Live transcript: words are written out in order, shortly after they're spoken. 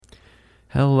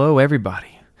Hello,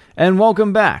 everybody, and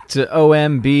welcome back to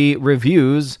OMB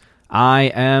Reviews. I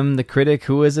am the critic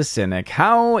who is a cynic.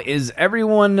 How is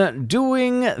everyone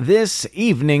doing this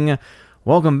evening?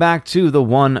 Welcome back to the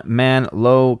One Man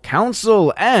Low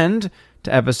Council and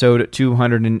to episode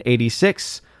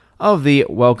 286 of the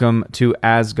Welcome to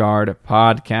Asgard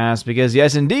podcast. Because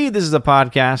yes, indeed, this is a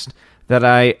podcast that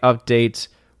I update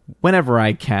whenever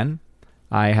I can.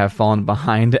 I have fallen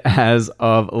behind as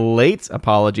of late.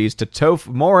 Apologies to Toph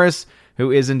Morris, who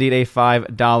is indeed a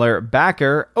 $5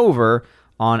 backer over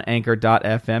on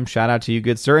Anchor.fm. Shout out to you,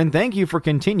 good sir, and thank you for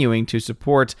continuing to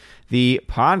support the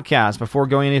podcast. Before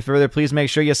going any further, please make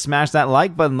sure you smash that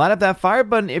like button, light up that fire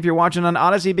button if you're watching on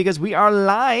Odyssey, because we are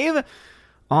live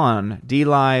on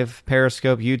DLive,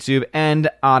 Periscope, YouTube, and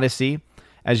Odyssey.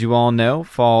 As you all know,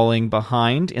 falling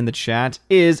behind in the chat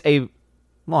is a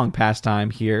long pastime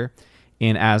here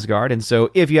in Asgard. And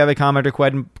so if you have a comment or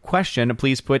question,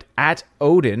 please put at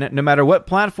Odin, no matter what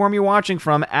platform you're watching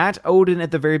from, at Odin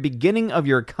at the very beginning of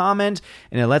your comment,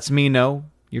 and it lets me know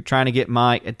you're trying to get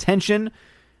my attention,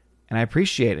 and I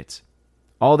appreciate it.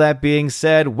 All that being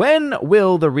said, when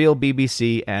will the real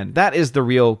BBC end? That is the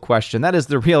real question. That is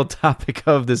the real topic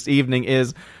of this evening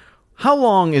is, how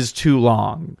long is too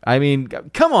long? I mean,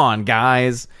 come on,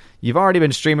 guys. You've already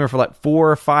been streaming for like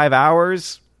 4 or 5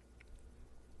 hours.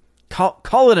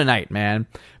 Call it a night, man.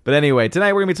 But anyway,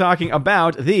 tonight we're going to be talking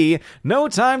about the No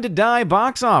Time to Die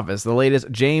box office, the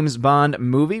latest James Bond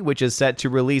movie, which is set to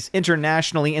release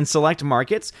internationally in select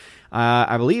markets,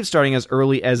 I believe starting as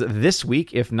early as this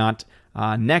week, if not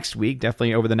next week,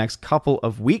 definitely over the next couple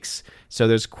of weeks. So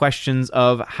there's questions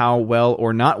of how well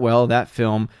or not well that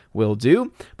film will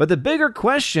do. But the bigger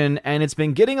question, and it's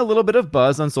been getting a little bit of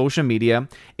buzz on social media,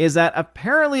 is that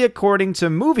apparently according to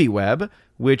MovieWeb,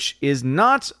 which is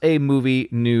not a movie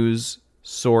news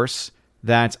source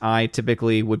that I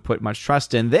typically would put much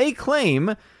trust in, they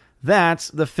claim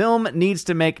that the film needs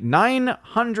to make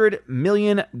 $900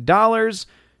 million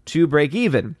to break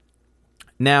even.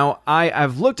 Now,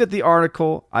 I've looked at the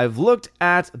article, I've looked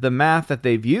at the math that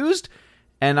they've used,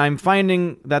 and I'm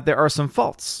finding that there are some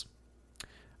faults.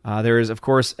 There is, of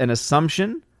course, an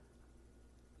assumption,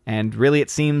 and really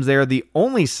it seems they're the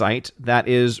only site that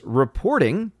is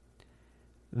reporting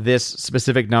this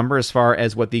specific number as far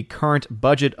as what the current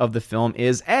budget of the film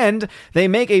is, and they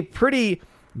make a pretty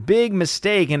big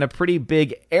mistake and a pretty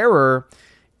big error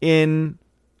in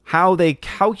how they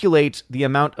calculate the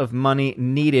amount of money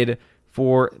needed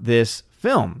for this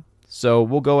film. So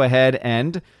we'll go ahead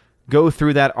and go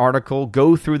through that article,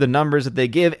 go through the numbers that they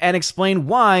give, and explain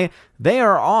why they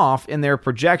are off in their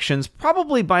projections,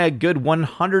 probably by a good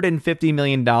 $150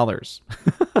 million.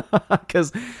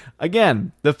 Because,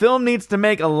 again, the film needs to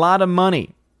make a lot of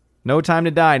money. No Time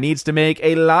to Die needs to make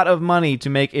a lot of money to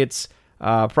make its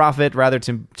profit, rather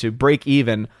to break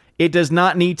even. It does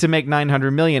not need to make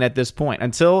 $900 million at this point.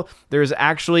 Until there's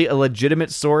actually a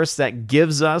legitimate source that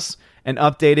gives us an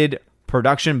updated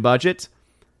production budget,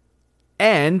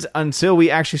 and until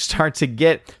we actually start to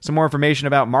get some more information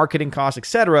about marketing costs,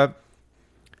 etc.,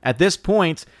 at this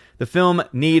point, the film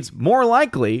needs more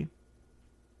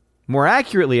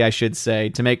accurately, I should say,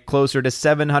 to make closer to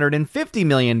 $750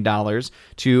 million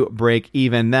to break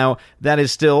even. Now, that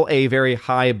is still a very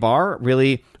high bar.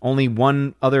 Really, only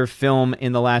one other film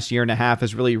in the last year and a half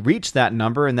has really reached that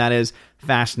number, and that is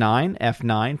Fast 9,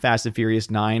 F9, Fast and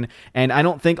Furious 9. And I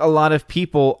don't think a lot of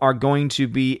people are going to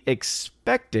be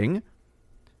expecting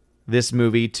this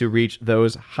movie to reach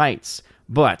those heights.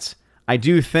 But I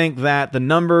do think that the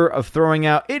number of throwing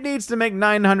out, it needs to make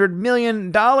 $900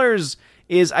 million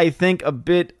is, I think, a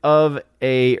bit of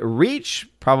a reach,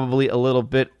 probably a little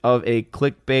bit of a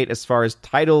clickbait as far as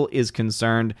title is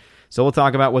concerned. So we'll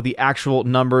talk about what the actual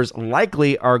numbers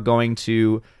likely are going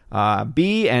to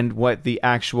be and what the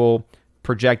actual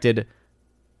projected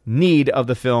need of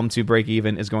the film to break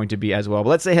even is going to be as well. But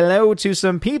let's say hello to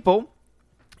some people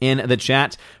in the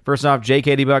chat. First off,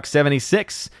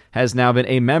 JKDBuck76 has now been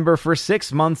a member for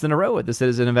 6 months in a row at the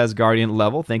Citizen of Asgardian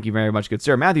level. Thank you very much, good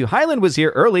sir. Matthew Highland was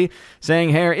here early saying,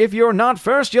 "Hey, if you're not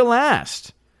first, you're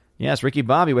last." Yes, Ricky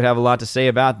Bobby would have a lot to say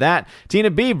about that.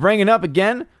 Tina B bringing up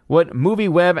again what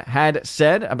MovieWeb had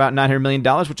said about $900 million,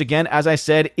 which again, as I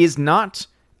said, is not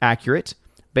accurate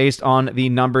based on the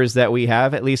numbers that we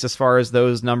have, at least as far as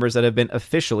those numbers that have been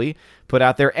officially put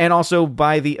out there, and also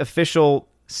by the official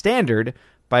standard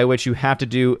by which you have to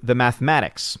do the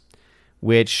mathematics,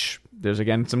 which there's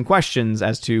again some questions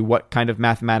as to what kind of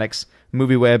mathematics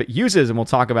MovieWeb uses, and we'll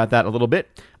talk about that a little bit.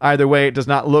 Either way, it does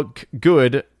not look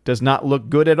good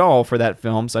at all for that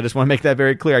film, so I just want to make that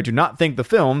very clear. I do not think the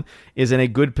film is in a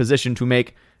good position to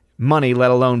make money,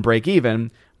 let alone break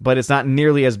even, but it's not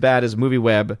nearly as bad as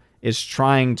MovieWeb is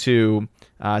trying to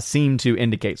seem to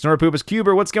indicate. Snorpoopus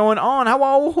Cuber, what's going on?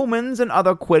 Hello, humans and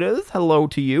other quitters. Hello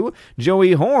to you.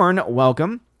 Joey Horn,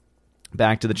 welcome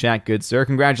back to the chat, good sir.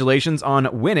 Congratulations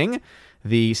on winning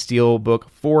the Steelbook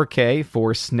 4K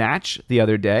for Snatch the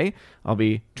other day. I'll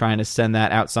be trying to send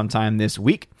that out sometime this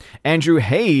week. Andrew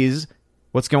Hayes,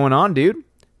 what's going on, dude?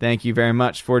 Thank you very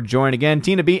much for joining again.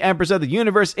 Tina B, Empress of the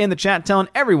Universe, in the chat, telling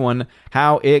everyone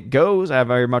how it goes. I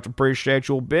very much appreciate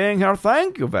you being here.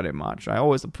 Thank you very much. I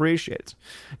always appreciate it.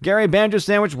 Gary Banjo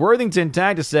Sandwich Worthington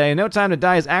tagged to say, No Time to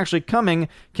Die is actually coming.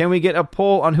 Can we get a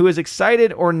poll on who is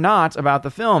excited or not about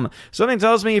the film? Something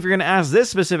tells me if you're going to ask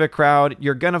this specific crowd,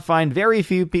 you're going to find very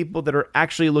few people that are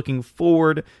actually looking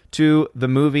forward to the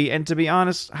movie. And to be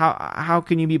honest, how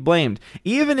can you be blamed?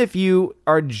 Even if you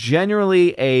are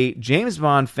genuinely a James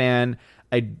Bond fan,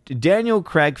 a Daniel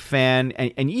Craig fan,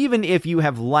 and even if you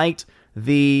have liked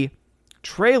the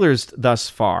trailers thus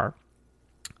far,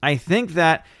 I think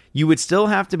that you would still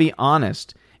have to be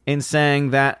honest in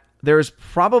saying that there's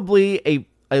probably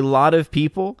a lot of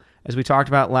people, as we talked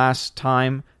about last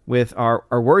time with our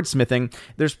wordsmithing,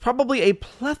 there's probably a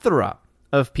plethora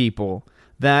of people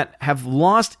that have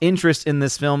lost interest in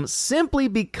this film simply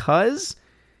because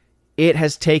it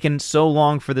has taken so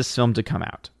long for this film to come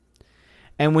out.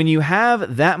 And when you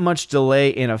have that much delay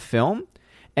in a film,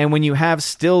 and when you have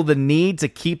still the need to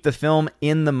keep the film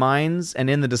in the minds and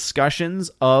in the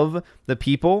discussions of the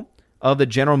people, of the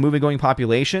general movie-going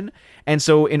population, and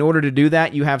so in order to do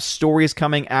that, you have stories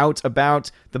coming out about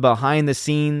the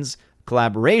behind-the-scenes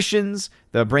collaborations,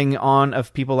 the bringing on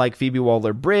of people like Phoebe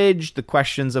Waller-Bridge, the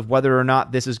questions of whether or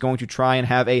not this is going to try and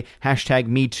have a hashtag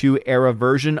 #MeToo era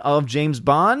version of James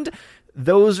Bond.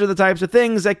 Those are the types of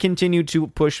things that continue to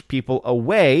push people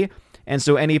away, and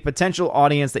so any potential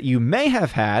audience that you may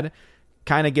have had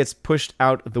kind of gets pushed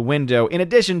out the window, in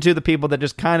addition to the people that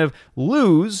just kind of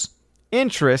lose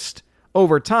interest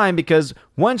over time, because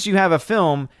once you have a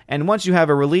film and once you have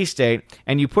a release date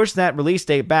and you push that release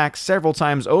date back several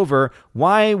times over,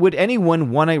 why would anyone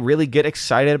want to really get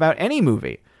excited about any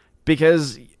movie?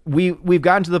 Because we've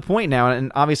gotten to the point now,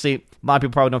 and obviously a lot of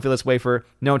people probably don't feel this way for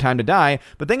No Time to Die,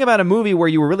 but think about a movie where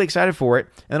you were really excited for it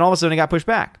and then all of a sudden it got pushed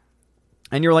back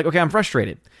and you're like, okay, I'm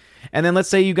frustrated. And then let's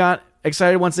say you got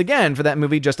excited once again for that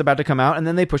movie just about to come out and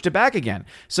then they pushed it back again.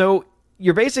 So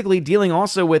you're basically dealing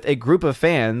also with a group of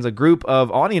fans, a group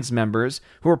of audience members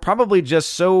who are probably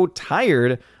just so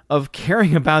tired of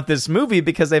caring about this movie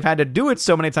because they've had to do it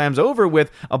so many times over with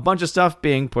a bunch of stuff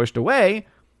being pushed away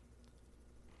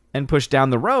and pushed down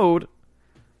the road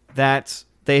that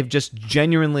they've just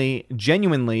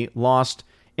genuinely lost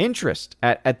interest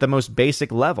at the most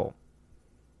basic level.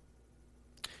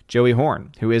 Joey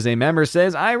Horn, who is a member,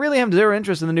 says, I really have zero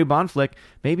interest in the new Bond flick.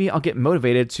 Maybe I'll get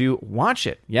motivated to watch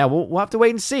it. Yeah, we'll have to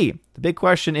wait and see. The big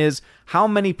question is, how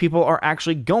many people are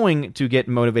actually going to get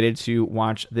motivated to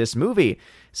watch this movie?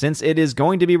 Since it is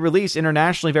going to be released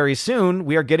internationally very soon,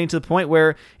 we are getting to the point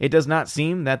where it does not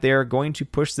seem that they're going to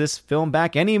push this film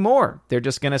back anymore. They're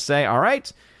just going to say, all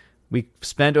right, we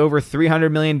spent over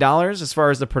 $300 million as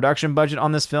far as the production budget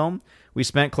on this film. We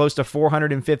spent close to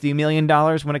 $450 million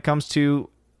when it comes to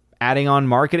adding on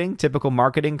marketing, typical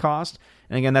marketing cost.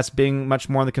 And again, that's being much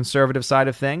more on the conservative side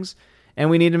of things. And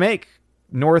we need to make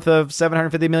north of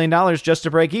 $750 million just to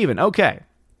break even. Okay.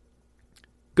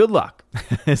 Good luck,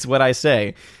 is what I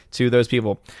say to those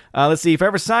people. Let's see.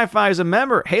 Forever Sci-Fi is a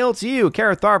member. Hail to you.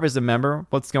 Kara Tharp is a member.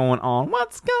 What's going on?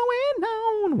 What's going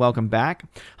on? Welcome back.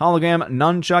 Hologram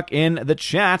Nunchuck in the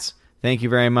chat. Thank you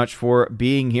very much for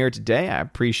being here today. I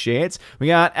appreciate it. We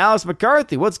got Alice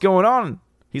McCarthy. What's going on?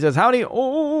 He says, howdy,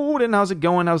 Odin, how's it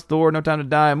going? How's Thor? No Time to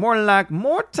Die.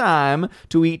 More time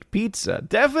to eat pizza.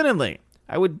 Definitely.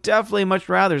 I would definitely much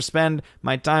rather spend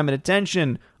my time and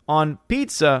attention on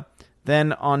pizza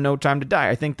than on No Time to Die.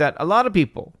 I think that a lot of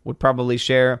people would probably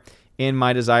share in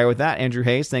my desire with that. Andrew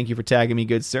Hayes, thank you for tagging me,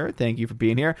 good sir. Thank you for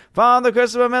being here. Father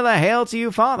Christopher Miller, hail to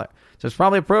you, Father. So it's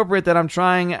probably appropriate that I'm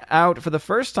trying out for the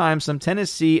first time some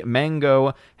Tennessee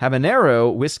Mango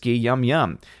Habanero whiskey. Yum,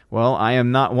 yum. Well, I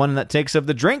am not one that takes of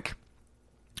the drink,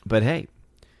 but hey,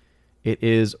 it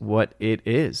is what it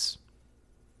is.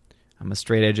 I'm a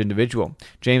straight-edge individual.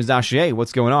 James Dachier,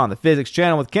 what's going on? The Physics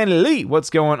Channel with Kenny Lee,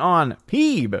 what's going on?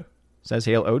 Peeb says,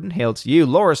 hail Odin, hail to you.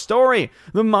 Laura Story,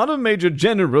 the Modern Major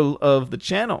General of the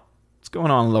channel. What's going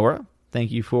on, Laura?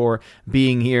 Thank you for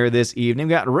being here this evening.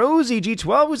 We got Rosie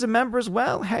G12, who's a member as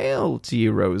well. Hail to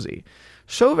you, Rosie.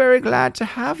 So very glad to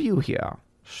have you here.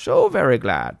 So very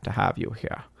glad to have you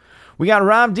here. We got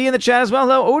Rob D in the chat as well.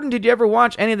 Hello, Odin. Did you ever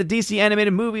watch any of the DC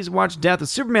animated movies? Watch Death of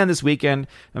Superman this weekend,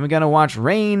 and we're going to watch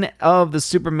Reign of the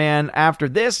Superman after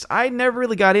this. I never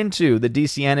really got into the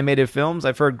DC animated films.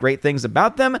 I've heard great things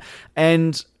about them,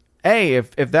 and hey,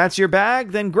 if that's your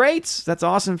bag, then great. That's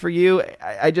awesome for you.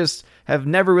 I just have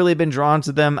never really been drawn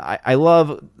to them. I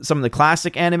love some of the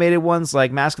classic animated ones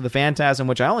like Mask of the Phantasm,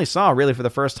 which I only saw really for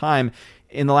the first time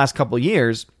in the last couple of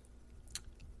years.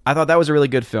 I thought that was a really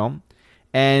good film.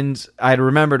 And I had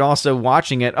remembered also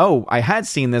watching it. Oh, I had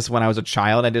seen this when I was a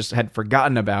child. I just had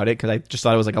forgotten about it because I just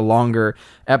thought it was like a longer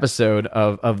episode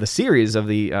of the series, of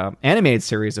the animated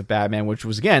series of Batman, which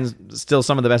was, again, still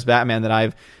some of the best Batman that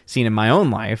I've seen in my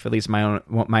own life, at least my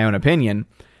own opinion.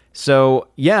 So,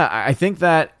 yeah, I think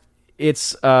that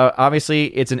it's obviously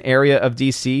it's an area of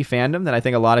DC fandom that I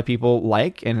think a lot of people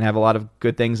like and have a lot of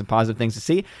good things and positive things to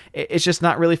see. It's just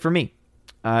not really for me.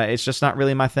 It's just not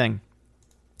really my thing.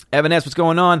 Evan S., what's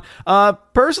going on?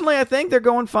 Personally, I think they're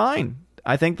going fine.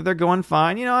 I think that they're going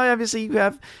fine. You know, obviously you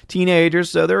have teenagers,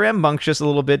 so they're rambunctious a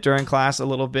little bit during class, a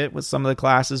little bit with some of the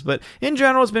classes, but in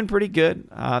general, it's been pretty good.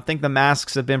 I think the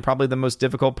masks have been probably the most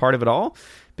difficult part of it all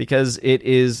because it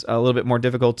is a little bit more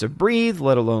difficult to breathe,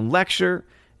 let alone lecture.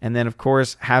 And then, of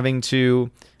course, having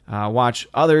to watch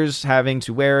others having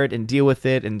to wear it and deal with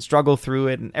it and struggle through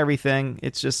it and everything.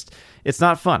 It's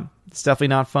not fun. It's definitely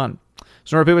not fun.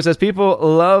 Sonora People says,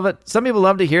 some people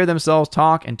love to hear themselves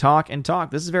talk and talk and talk.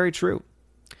 This is very true.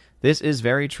 This is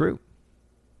very true.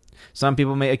 Some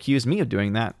people may accuse me of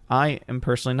doing that. I am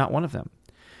personally not one of them.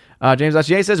 James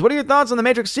J says, what are your thoughts on the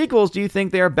Matrix sequels? Do you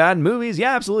think they are bad movies?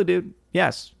 Yeah, absolutely, dude.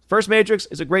 Yes. First Matrix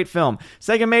is a great film.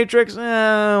 Second Matrix,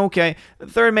 okay. The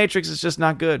third Matrix is just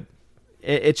not good.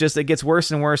 It gets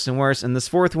worse and worse and worse. And this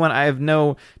fourth one, I have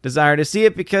no desire to see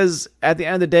it because at the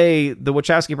end of the day, the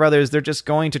Wachowski brothers, they're just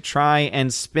going to try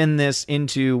and spin this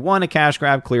into, one, a cash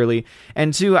grab, clearly,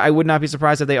 and two, I would not be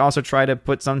surprised if they also try to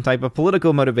put some type of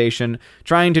political motivation,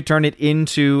 trying to turn it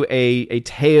into a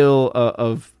tale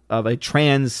of a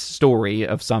trans story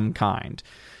of some kind.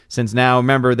 Since now,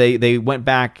 remember, they went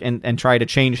back and tried to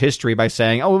change history by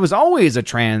saying, oh, it was always a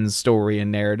trans story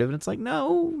and narrative. And it's like,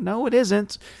 no, it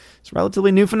isn't. It's a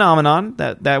relatively new phenomenon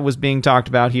that was being talked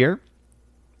about here.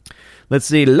 Let's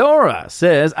see. Laura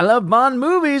says, I love Bond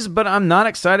movies, but I'm not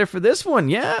excited for this one.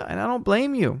 Yeah, and I don't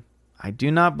blame you. I do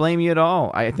not blame you at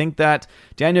all. I think that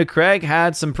Daniel Craig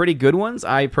had some pretty good ones.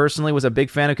 I personally was a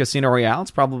big fan of Casino Royale. It's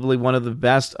probably one of the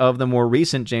best of the more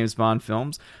recent James Bond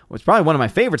films. It's probably one of my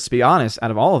favorites, to be honest,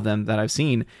 out of all of them that I've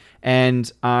seen.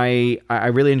 And I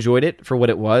really enjoyed it for what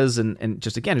it was. And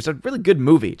just, again, it's a really good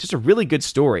movie. Just a really good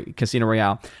story, Casino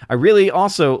Royale. I really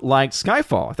also liked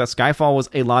Skyfall. I thought Skyfall was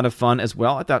a lot of fun as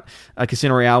well. I thought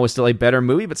Casino Royale was still a better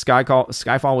movie, but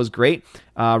Skyfall was great.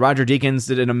 Roger Deakins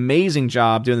did an amazing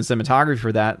job doing the cinematography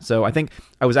for that. So I think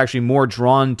I was actually more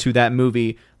drawn to that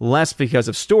movie, less because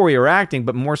of story or acting,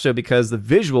 but more so because the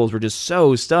visuals were just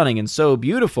so stunning and so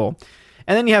beautiful.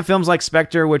 And then you have films like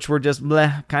Spectre, which were just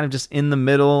kind of just in the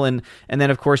middle. And then,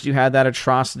 of course, you had that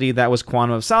atrocity that was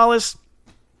Quantum of Solace.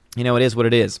 You know, it is what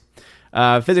it is.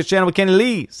 Physics Channel with Kenny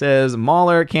Lee says,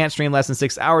 Mahler can't stream less than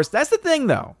 6 hours. That's the thing,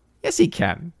 though. Yes, he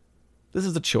can. This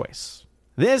is the choice.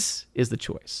 This is the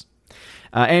choice.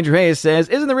 Andrew Hayes says,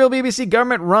 isn't the real BBC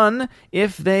government run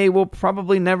if they will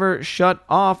probably never shut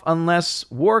off unless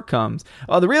war comes?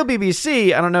 The real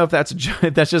BBC, I don't know if that's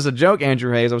that's just a joke,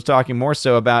 Andrew Hayes. I was talking more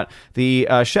so about the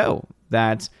show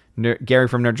that Gary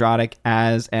from Nerdrotic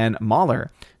as and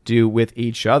Mahler do with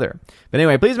each other. But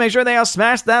anyway, please make sure they all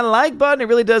smash that like button. It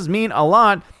really does mean a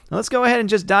lot. Let's go ahead and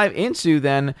just dive into,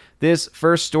 then, this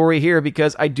first story here,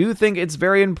 because I do think it's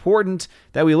very important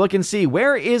that we look and see,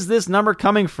 where is this number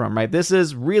coming from, right? This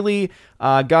has really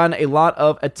gotten a lot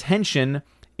of attention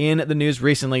in the news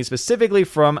recently, specifically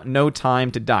from No Time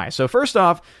to Die. So first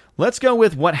off, let's go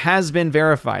with what has been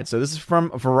verified. So this is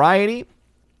from Variety,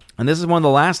 and this is one of the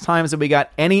last times that we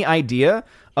got any idea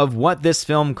of what this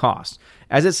film cost.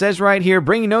 As it says right here,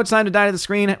 bringing No Time to Die to the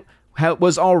screen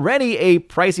was already a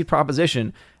pricey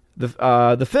proposition.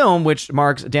 The film, which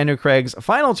marks Daniel Craig's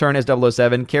final turn as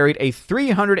 007, carried a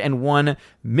 $301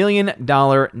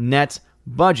 million net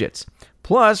budget.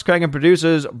 Plus, Craig and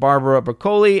producers Barbara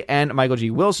Broccoli and Michael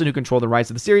G. Wilson, who control the rights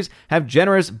of the series, have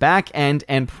generous back-end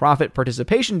and profit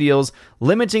participation deals,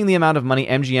 limiting the amount of money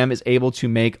MGM is able to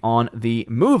make on the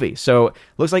movie. So, it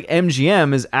looks like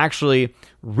MGM is actually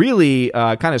really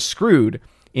kind of screwed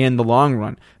in the long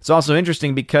run. It's also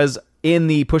interesting because in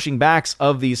the pushing backs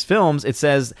of these films, it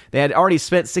says they had already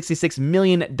spent $66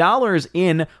 million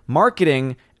in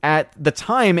marketing at the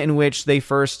time in which they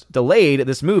first delayed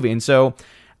this movie. And so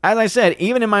as I said,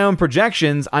 even in my own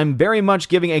projections, I'm very much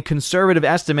giving a conservative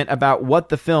estimate about what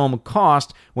the film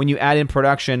cost when you add in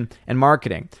production and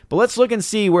marketing. But let's look and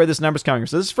see where this number's coming from.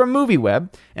 So this is from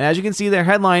MovieWeb, and as you can see, their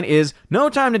headline is No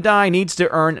Time to Die needs to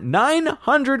earn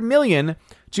 $900 million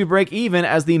to break even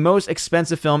as the most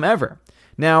expensive film ever.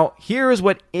 Now, here is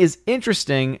what is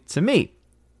interesting to me.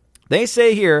 They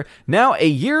say here, now a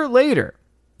year later,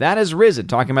 that has risen,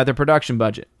 talking about their production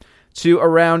budget, to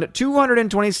around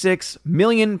 £226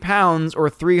 million or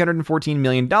 $314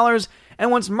 million.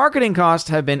 And once marketing costs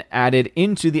have been added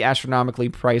into the astronomically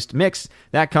priced mix,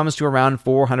 that comes to around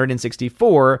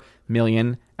 $464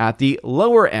 million at the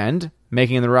lower end,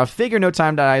 making the rough figure No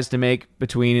Time Dies to make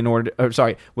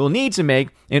will need to make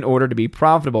in order to be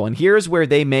profitable. And here's where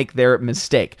they make their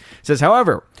mistake. It says,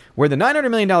 however, where the $900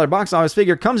 million box office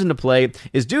figure comes into play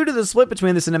is due to the split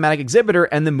between the cinematic exhibitor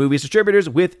and the movie's distributors,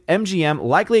 with MGM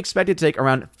likely expected to take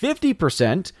around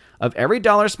 50% of every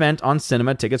dollar spent on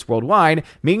cinema tickets worldwide,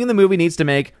 meaning the movie needs to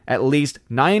make at least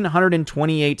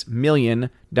 $928 million.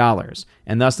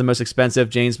 And thus the most expensive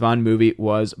James Bond movie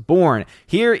was born.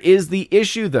 Here is the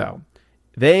issue, though.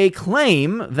 They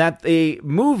claim that a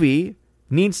movie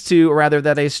needs to, or rather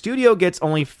that a studio gets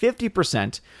only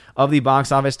 50% of the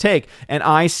box office take. And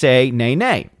I say nay,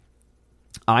 nay.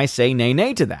 I say nay,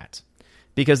 nay to that.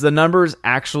 Because the number is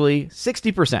actually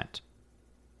 60%.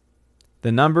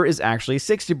 The number is actually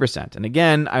 60%. And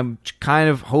again, I'm kind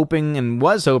of hoping and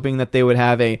was hoping that they would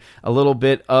have a little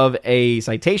bit of a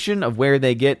citation of where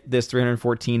they get this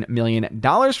 $314 million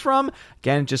from.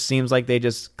 Again, it just seems like they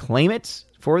just claim it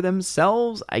for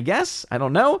themselves, I guess. I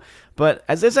don't know. But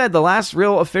as I said, the last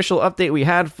real official update we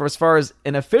had for as far as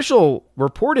an official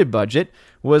reported budget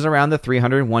was around the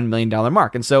 $301 million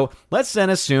mark. And so let's then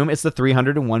assume it's the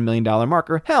 $301 million mark.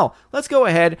 Or hell, let's go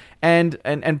ahead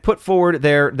and put forward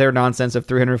their nonsense of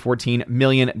 $314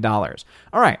 million. All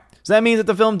right. So that means that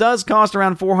the film does cost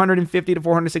around $450 to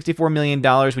 $464 million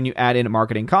when you add in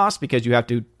marketing costs, because you have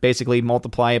to basically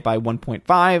multiply it by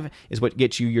 1.5 is what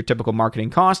gets you your typical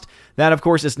marketing cost. That, of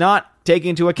course, is not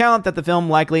taking into account that the film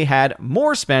likely had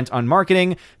more spent on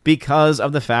marketing because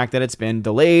of the fact that it's been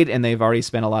delayed, and they've already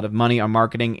spent a lot of money on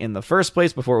marketing in the first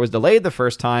place before it was delayed the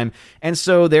first time. And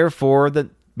so, therefore, the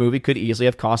movie could easily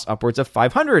have cost upwards of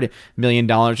 $500 million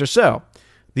or so.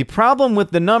 The problem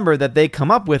with the number that they come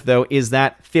up with, though, is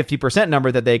that 50%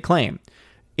 number that they claim.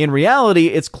 In reality,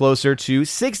 it's closer to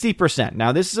 60%.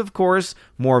 Now, this is, of course,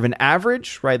 more of an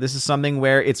average, right? This is something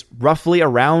where it's roughly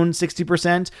around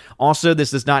 60%. Also,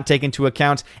 this does not take into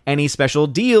account any special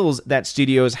deals that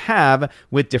studios have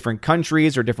with different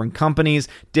countries or different companies,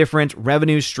 different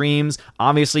revenue streams.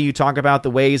 Obviously, you talk about the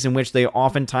ways in which they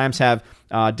oftentimes have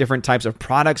different types of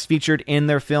products featured in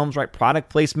their films, right? Product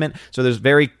placement. So there's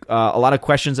a lot of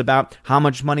questions about how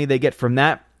much money they get from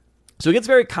that. So it gets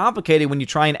very complicated when you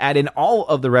try and add in all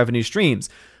of the revenue streams.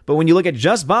 But when you look at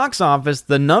just box office,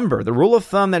 the rule of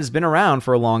thumb that has been around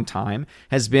for a long time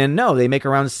has been, no, they make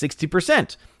around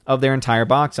 60% of their entire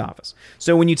box office.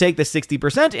 So when you take the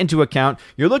 60% into account,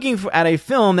 you're looking at a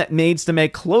film that needs to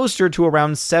make closer to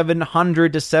around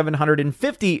 $700 to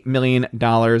 $750 million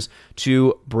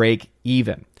to break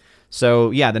even.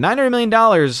 So, yeah, the $900 million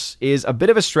is a bit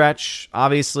of a stretch.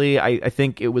 Obviously, I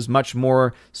think it was much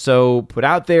more so put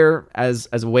out there as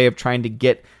a way of trying to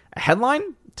get a headline,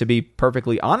 to be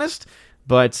perfectly honest.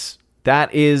 But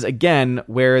that is, again,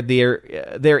 where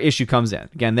their issue comes in.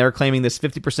 Again, they're claiming this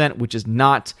 50%, which is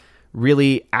not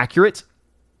really accurate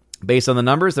based on the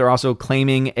numbers. They're also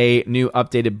claiming a new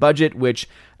updated budget, which,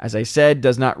 as I said,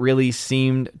 does not really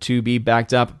seem to be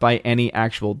backed up by any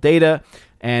actual data.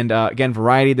 And again,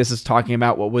 Variety, this is talking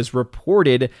about what was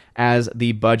reported as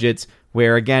the budget,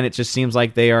 where again, it just seems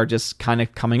like they are just kind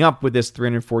of coming up with this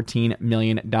 $314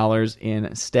 million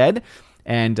instead.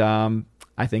 And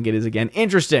I think it is, again,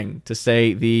 interesting to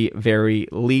say the very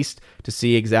least to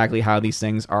see exactly how these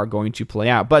things are going to play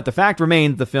out. But the fact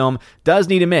remains, the film does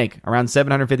need to make around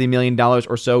 $750 million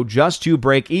or so just to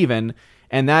break even.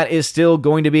 And that is still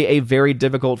going to be a very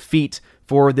difficult feat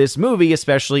for this movie,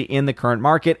 especially in the current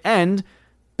market. And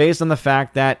based on the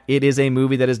fact that it is a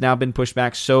movie that has now been pushed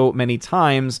back so many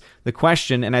times, the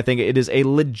question, and I think it is a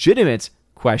legitimate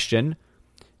question,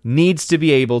 needs to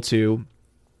be able to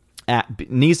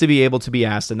be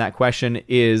asked. And that question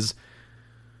is,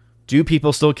 do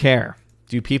people still care?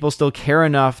 Do people still care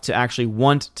enough to actually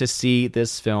want to see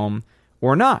this film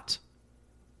or not?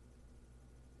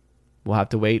 We'll have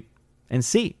to wait and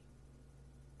see.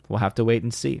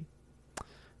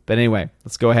 But anyway,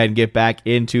 let's go ahead and get back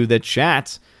into the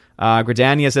chat.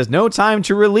 Gradania says, no time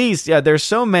to release. Yeah, there's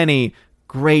so many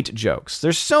great jokes.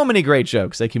 There's so many great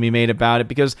jokes that can be made about it,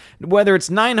 because whether it's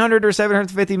 $900 or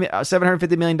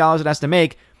 $750 million it has to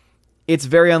make, it's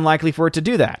very unlikely for it to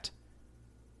do that.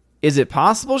 Is it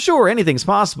possible? Sure, anything's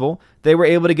possible. They were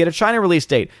able to get a China release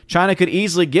date. China could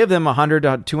easily give them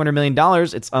 $100 to $200 million.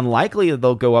 It's unlikely that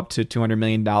they'll go up to $200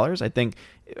 million. I think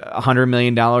 $100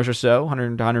 million or so,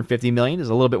 $100 to $150 million is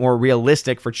a little bit more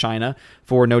realistic for China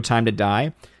for No Time to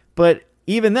Die. But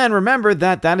even then, remember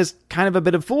that that is kind of a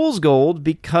bit of fool's gold,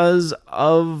 because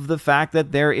of the fact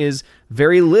that there is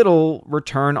very little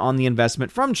return on the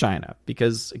investment from China.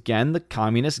 Because, again, the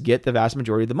communists get the vast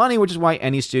majority of the money, which is why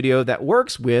any studio that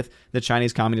works with the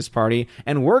Chinese Communist Party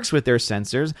and works with their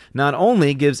censors not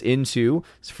only gives into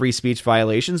free speech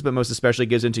violations, but most especially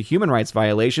gives into human rights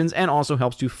violations, and also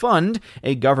helps to fund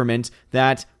a government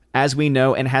that, as we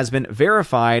know and has been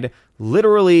verified,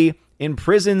 literally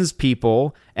imprisons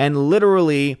people and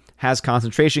literally has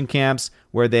concentration camps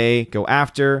where they go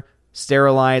after,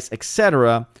 sterilize,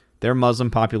 etc. their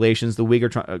Muslim populations, the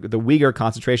Uyghur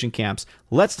concentration camps.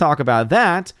 Let's talk about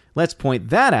that. Let's point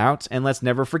that out, and let's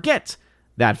never forget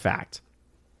that fact.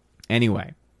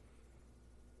 Anyway,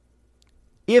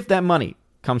 if that money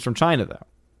comes from China, though,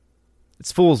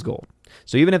 it's fool's gold.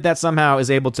 So even if that somehow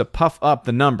is able to puff up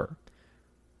the number,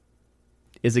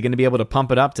 is it going to be able to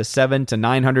pump it up to $700 to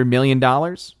 $900 million?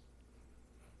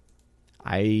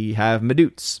 I have my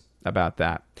doubts about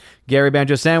that. Gary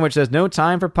Banjo Sandwich says, no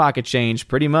time for pocket change,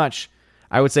 pretty much.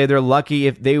 I would say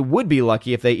they would be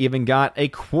lucky if they even got a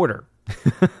quarter.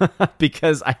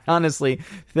 Because I honestly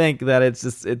think that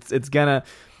it's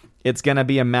gonna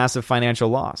be a massive financial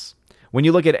loss. When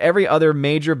you look at every other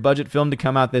major budget film to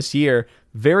come out this year,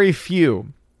 very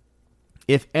few,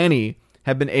 if any,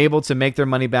 have been able to make their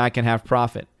money back and have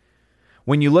profit.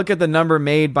 When you look at the number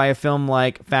made by a film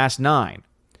like Fast 9,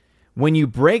 when you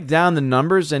break down the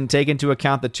numbers and take into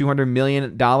account the $200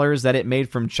 million that it made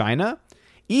from China,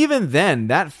 even then,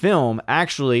 that film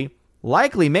actually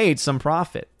likely made some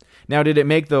profit. Now, did it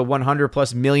make the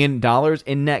 $100+ million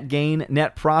in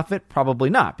net profit?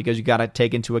 Probably not, because you got to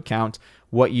take into account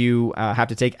what you have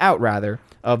to take out, rather,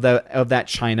 of that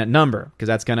China number, because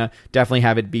that's going to definitely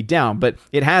have it be down. But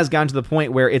it has gotten to the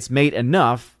point where it's made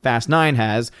enough, Fast 9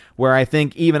 has, where I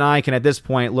think even I can at this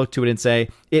point look to it and say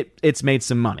it's made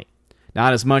some money.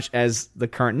 Not as much as the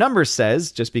current number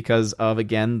says, just because of,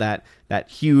 again, that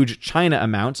huge China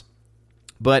amount.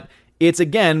 But it's,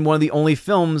 again, one of the only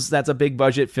films that's a big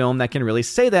budget film that can really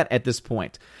say that at this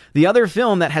point. The other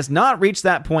film that has not reached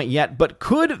that point yet, but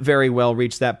could very well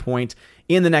reach that point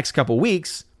in the next couple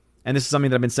weeks, and this is something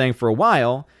that I've been saying for a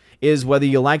while, is whether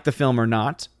you like the film or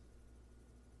not,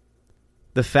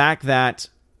 the fact that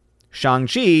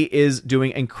Shang-Chi is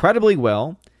doing incredibly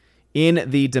well in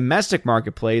the domestic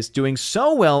marketplace, doing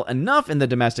so well enough in the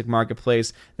domestic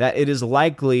marketplace that it is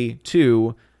likely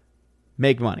to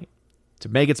make money, to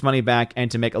make its money back, and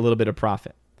to make a little bit of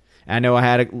profit. And I know I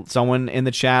had someone in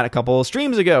the chat a couple of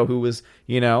streams ago who was,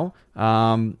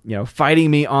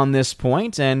 fighting me on this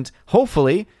point, and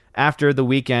hopefully, after the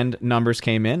weekend numbers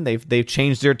came in, they've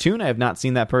changed their tune. I have not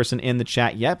seen that person in the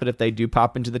chat yet, but if they do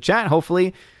pop into the chat,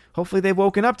 hopefully they've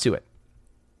woken up to it.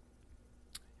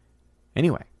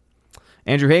 Anyway,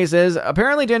 Andrew Hayes says,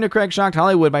 apparently Daniel Craig shocked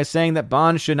Hollywood by saying that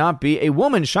Bond should not be a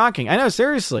woman. Shocking. I know,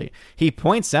 seriously. He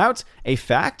points out a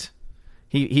fact.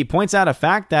 He points out a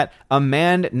fact that a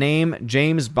man named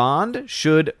James Bond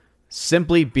should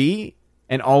simply be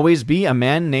and always be a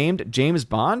man named James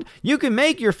Bond. You can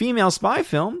make your female spy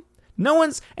film. No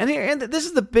one's, and this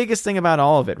is the biggest thing about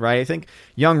all of it, right? I think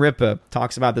Young Ripa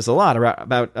talks about this a lot,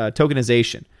 about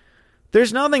tokenization.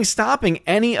 There's nothing stopping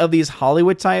any of these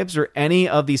Hollywood types or any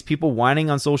of these people whining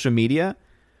on social media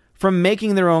from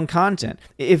making their own content.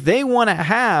 If they want to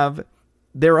have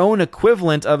their own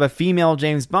equivalent of a female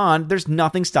James Bond, there's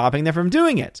nothing stopping them from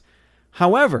doing it.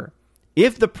 However,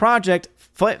 if the project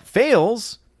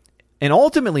fails, and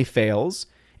ultimately fails,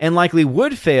 and likely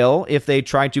would fail if they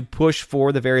tried to push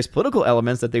for the various political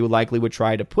elements that they would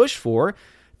try to push for,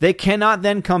 they cannot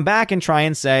then come back and try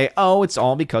and say, oh, it's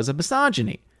all because of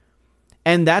misogyny.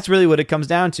 And that's really what it comes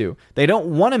down to. They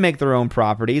don't want to make their own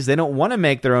properties. They don't want to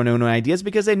make their own ideas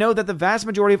because they know that the vast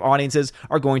majority of audiences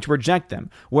are going to reject them.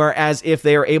 Whereas if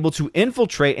they are able to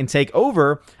infiltrate and take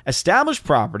over established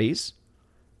properties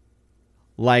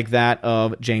like that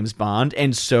of James Bond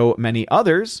and so many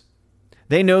others,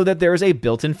 they know that there is a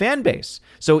built-in fan base.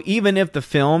 So even if the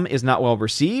film is not well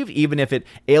received, even if it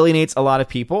alienates a lot of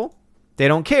people, they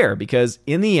don't care, because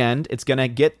in the end, it's going to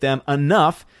get them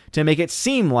enough to make it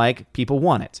seem like people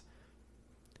want it.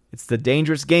 It's the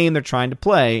dangerous game they're trying to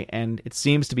play, and it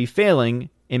seems to be failing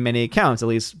in many accounts, at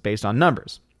least based on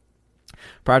numbers.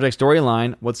 Project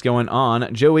Storyline, what's going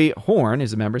on? Joey Horn,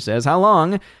 who's a member, says, how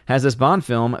long has this Bond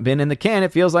film been in the can?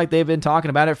 It feels like they've been talking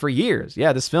about it for years.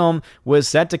 Yeah, this film was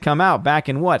set to come out back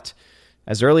in what?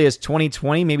 As early as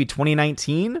 2020, maybe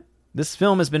 2019? This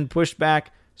film has been pushed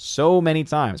back so many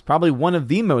times. Probably one of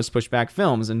the most pushed back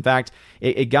films. In fact,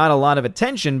 it got a lot of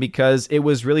attention because it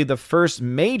was really the first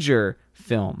major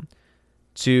film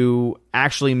to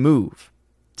actually move,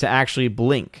 to actually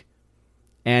blink.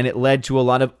 And it led to a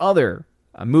lot of other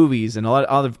movies and a lot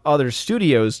of other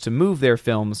studios to move their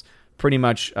films pretty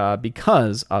much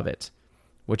because of it,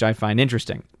 which I find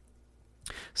interesting.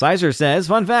 Sizer says,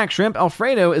 fun fact, shrimp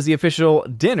Alfredo is the official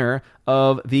dinner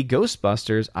of the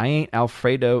Ghostbusters. I ain't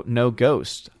Alfredo, no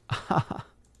ghost.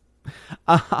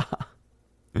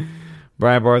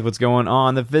 Brian Barth, what's going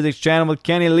on? The Physics Channel with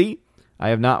Kenny Lee. I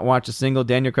have not watched a single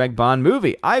Daniel Craig Bond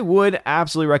movie. I would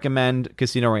absolutely recommend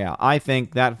Casino Royale. I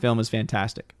think that film is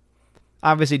fantastic.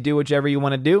 Obviously, do whichever you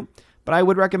want to do, but I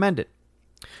would recommend it.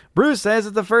 Bruce says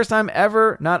it's the first time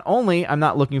ever. Not only I'm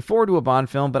not looking forward to a Bond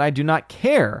film, but I do not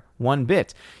care one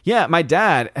bit. Yeah, my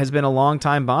dad has been a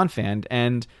longtime Bond fan,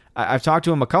 and I've talked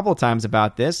to him a couple of times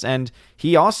about this, and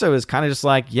he also is kind of just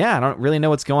like, yeah, I don't really know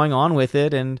what's going on with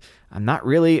it, and I'm not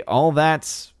really all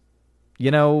that,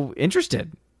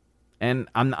 interested. And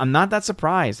I'm not that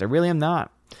surprised. I really am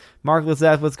not. Mark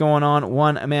Lizeth, what's going on?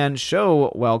 One Man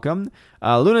Show, welcome.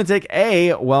 Lunatic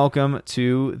A, welcome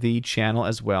to the channel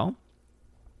as well.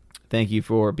 Thank you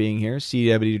for being here.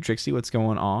 CW Trixie, what's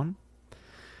going on?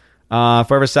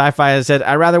 Forever Sci-Fi has said,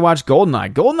 I'd rather watch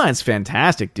GoldenEye. GoldenEye's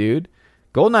fantastic, dude.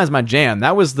 GoldenEye's my jam.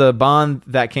 That was the Bond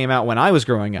that came out when I was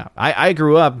growing up. I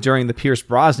grew up during the Pierce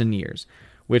Brosnan years,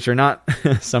 which are not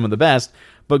some of the best,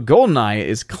 but GoldenEye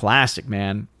is classic,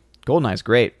 man. GoldenEye's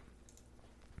great.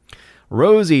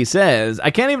 Rosie says,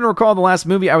 I can't even recall the last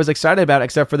movie I was excited about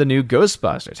except for the new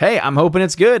Ghostbusters. Hey, I'm hoping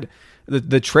it's good.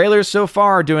 The trailers so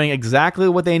far are doing exactly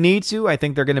what they need to. I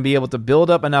think they're going to be able to build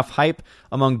up enough hype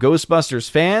among Ghostbusters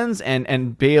fans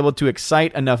and be able to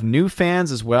excite enough new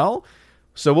fans as well.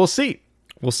 So we'll see.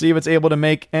 We'll see if it's able to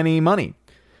make any money.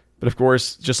 But of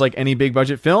course, just like any big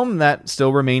budget film, that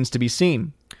still remains to be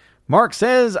seen. Mark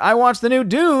says, I watched the new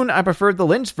Dune. I preferred the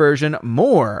Lynch version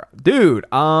more. Dude,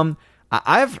 I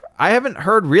haven't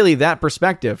heard really that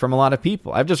perspective from a lot of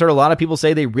people. I've just heard a lot of people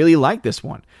say they really like this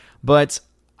one. But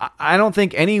I don't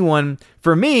think anyone,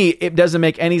 for me, it doesn't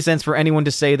make any sense for anyone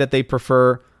to say that they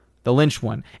prefer the Lynch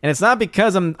one. And it's not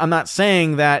because I'm not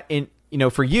saying that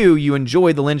for you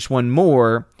enjoy the Lynch one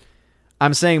more.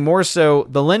 I'm saying more so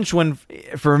the Lynch one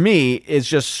for me is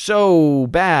just so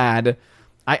bad.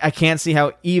 I can't see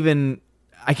how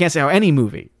any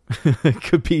movie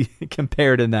could be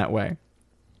compared in that way.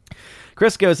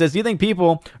 Crisco says, do you think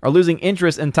people are losing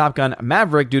interest in Top Gun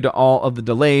Maverick due to all of the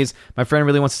delays? My friend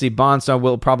really wants to see Bond, so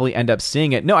we'll probably end up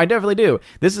seeing it. No, I definitely do.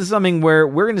 This is something where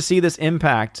we're going to see this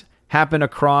impact happen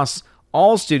across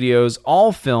all studios,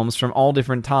 all films from all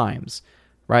different times,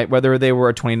 right? Whether they were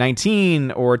a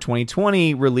 2019 or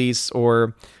 2020 release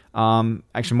or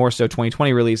actually more so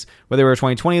 2020 release, whether they were a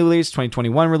 2020 release,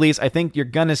 2021 release, I think you're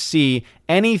going to see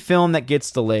any film that gets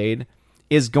delayed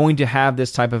is going to have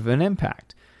this type of an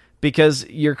impact. Because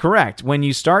you're correct. When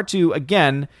you start to,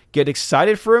 again, get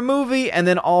excited for a movie, and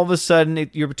then all of a sudden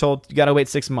you're told you got to wait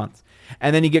 6 months.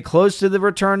 And then you get close to the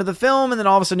return of the film, and then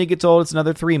all of a sudden you get told it's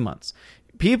another 3 months.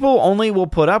 People only will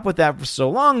put up with that for so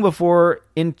long before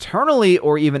internally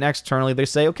or even externally they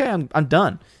say, okay, I'm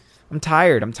done. I'm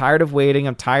tired. I'm tired of waiting.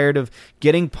 I'm tired of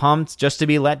getting pumped just to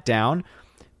be let down.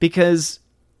 Because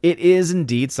it is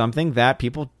indeed something that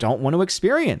people don't want to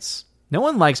experience. No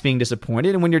one likes being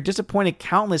disappointed, and when you're disappointed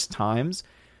countless times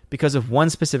because of one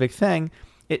specific thing,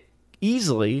 it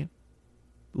easily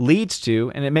leads to,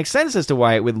 and it makes sense as to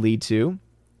why it would lead to,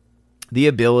 the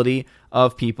ability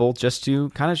of people just to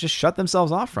kind of just shut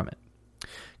themselves off from it.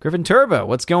 Griffin Turbo,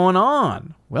 what's going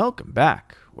on? Welcome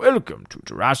back. Welcome to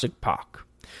Jurassic Park.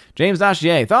 James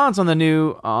Dachier, thoughts on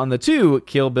the two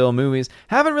Kill Bill movies?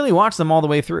 Haven't really watched them all the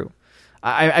way through.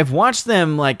 I've watched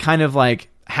them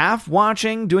half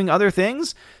watching, doing other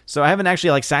things. So I haven't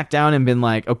actually sat down and been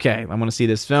like, okay, I want to see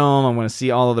this film. I want to see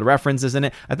all of the references in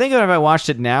it. I think if I watched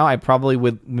it now, I probably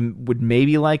would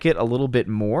maybe like it a little bit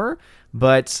more.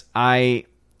 But my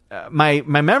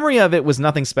memory of it was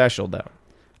nothing special though.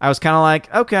 I was kind of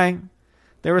like, okay,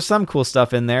 there was some cool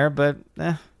stuff in there, but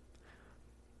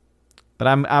But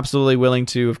I'm absolutely willing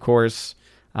to, of course,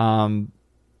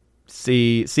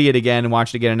 see it again and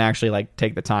watch it again and actually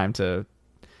take the time to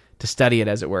study it,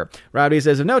 as it were. Rowdy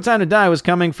says, if No Time to Die was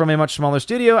coming from a much smaller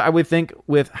studio, I would think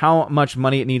with how much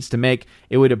money it needs to make,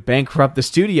 it would bankrupt the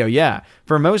studio. Yeah,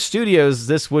 for most studios,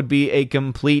 this would be a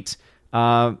complete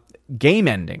game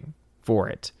ending for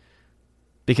it,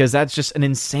 because that's just an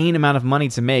insane amount of money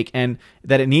to make and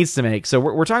that it needs to make. So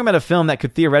we're talking about a film that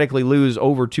could theoretically lose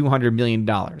over $200 million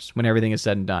when everything is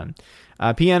said and done.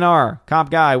 PNR,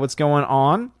 Cop Guy, what's going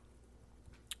on?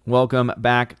 Welcome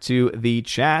back to the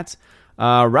chat.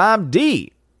 Rob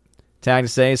D tagged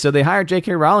to say, so they hired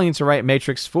J.K. Rowling to write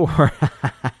Matrix 4.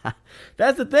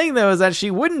 That's the thing, though, is that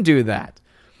she wouldn't do that.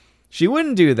 She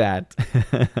wouldn't do that.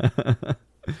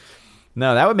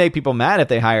 No, that would make people mad if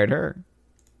they hired her,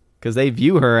 because they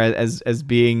view her as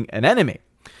being an enemy.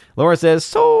 Laura says,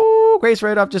 so Grace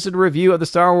Radoff just did a review of the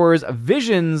Star Wars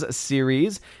Visions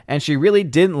series, and she really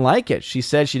didn't like it. She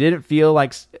said it didn't feel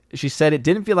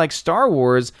like Star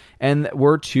Wars and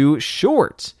were too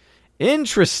short.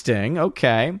 Interesting.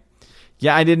 Okay.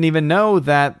 Yeah, I didn't even know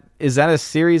that. Is that a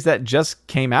series that just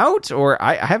came out, or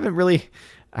I haven't really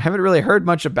heard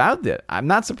much about it. I'm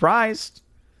not surprised,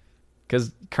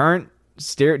 because current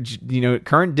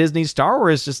Disney Star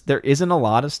Wars, just there isn't a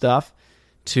lot of stuff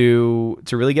to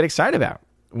really get excited about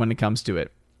when it comes to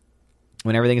it,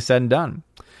 when everything is said and done.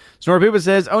 Snore Poopa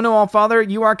says, oh no, Allfather,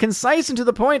 you are concise and to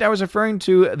the point. I was referring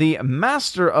to the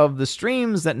master of the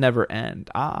streams that never end.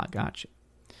 Ah, gotcha.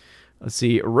 Let's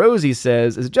see. Rosie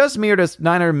says, is it just me, or does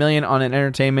 900 million on an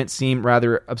entertainment seem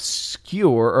rather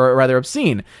obscure, or rather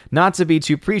obscene? Not to be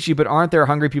too preachy, but aren't there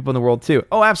hungry people in the world too?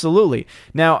 Oh, absolutely.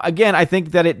 Now, again, I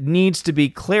think that it needs to be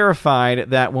clarified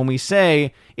that when we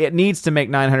say it needs to make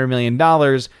 $900 million,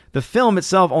 the film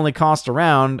itself only cost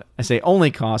around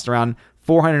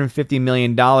 $450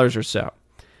 million or so.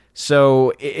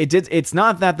 So it's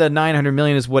not that the $900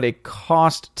 million is what it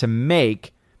cost to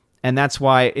make, and that's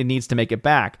why it needs to make it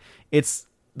back. It's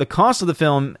the cost of the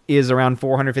film is around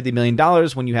 $450 million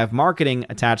when you have marketing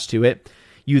attached to it.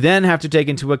 You then have to take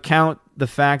into account the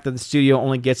fact that the studio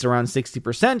only gets around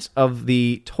 60% of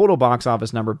the total box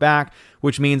office number back,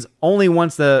 which means only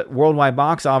once the worldwide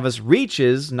box office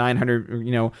reaches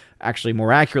actually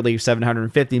more accurately,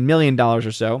 $750 million or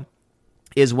so,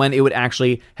 is when it would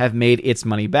actually have made its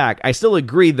money back. I still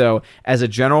agree, though, as a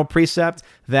general precept,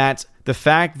 that the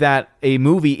fact that a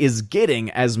movie is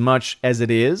getting as much as it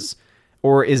is,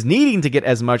 or is needing to get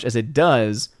as much as it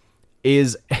does,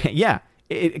 is,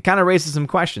 it kind of raises some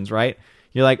questions, right?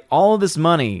 You're like, all of this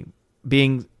money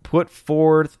being put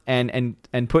forth and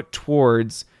put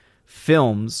towards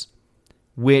films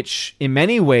which in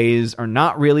many ways are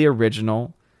not really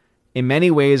original, in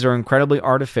many ways are incredibly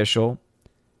artificial,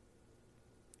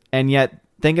 and yet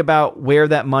think about where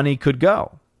that money could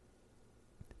go.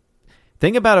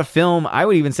 Think about a film, I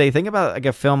would even say, think about like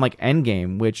a film like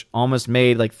Endgame, which almost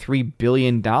made like $3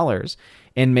 billion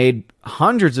and made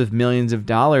hundreds of millions of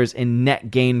dollars in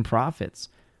net gain profits.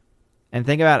 And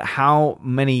think about how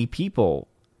many people,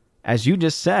 as you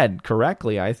just said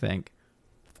correctly, I think,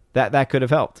 that could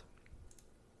have helped.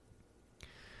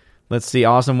 Let's see.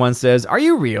 Awesome One says, are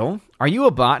you real? Are you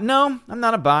a bot? No, I'm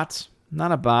not a bot. I'm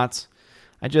not a bot.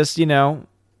 I just,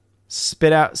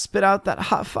 spit out that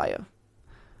hot fire.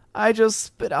 I just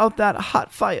spit out that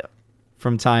hot fire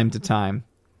from time to time.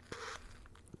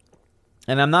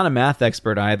 And I'm not a math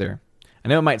expert either. I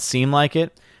know it might seem like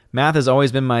it. Math has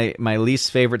always been my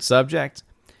least favorite subject,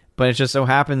 but it just so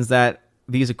happens that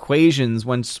these equations,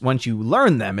 once you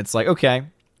learn them, it's like, okay,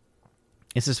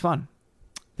 this is fun.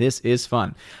 This is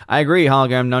fun. I agree,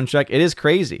 Hologram Nunchuck. It is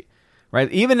crazy, right?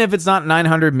 Even if it's not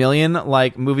 900 million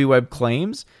like MovieWeb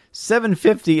claims,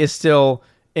 750 is still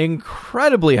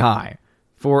incredibly high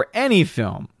for any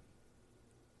film.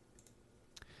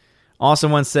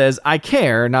 Awesome One says, I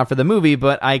care, not for the movie,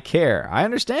 but I care. I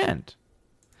understand.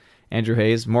 Andrew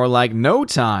Hayes, more like no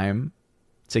time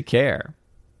to care.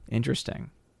 Interesting.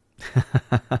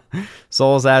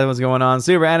 Souls asking what's going on.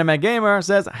 Super Anime Gamer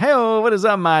says, hey, what is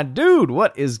up, my dude?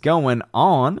 What is going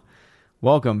on?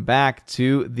 Welcome back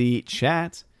to the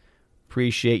chat.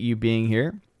 Appreciate you being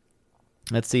here.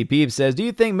 Let's see. Peeps says, do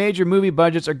you think major movie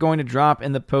budgets are going to drop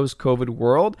in the post-COVID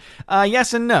world?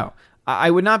 Yes and no. I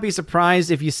would not be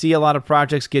surprised if you see a lot of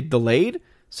projects get delayed.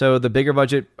 So the bigger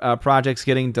budget projects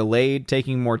getting delayed,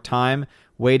 taking more time,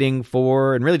 waiting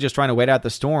for, and really just trying to wait out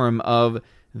the storm of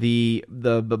the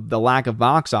lack of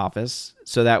box office,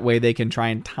 so that way they can try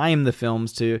and time the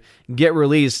films to get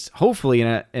released, hopefully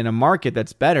in a market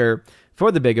that's better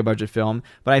for the bigger budget film.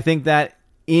 But I think that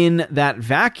in that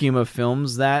vacuum of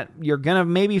films that you're going to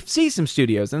maybe see some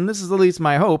studios, and this is at least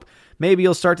my hope, maybe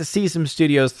you'll start to see some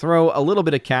studios throw a little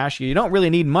bit of cash. You don't really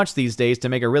need much these days to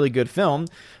make a really good film,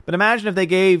 but imagine if they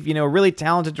gave, a really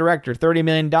talented director $30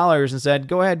 million and said,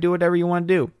 go ahead, do whatever you want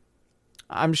to do.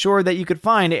 I'm sure that you could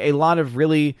find a lot of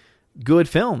really good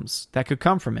films that could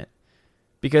come from it.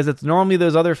 because it's normally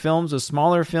those other films, those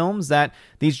smaller films that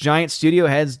these giant studio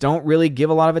heads don't really give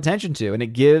a lot of attention to. And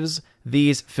it gives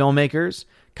these filmmakers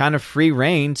kind of free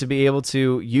reign to be able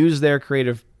to use their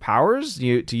creative powers,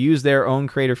 to use their own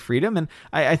creative freedom. And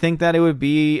I think that it would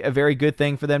be a very good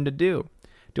thing for them to do.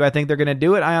 Do I think they're going to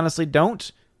do it? I honestly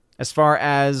don't. As far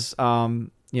as,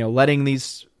 letting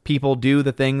these people do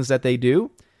the things that they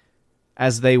do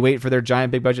as they wait for their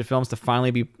giant big budget films to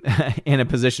finally be in a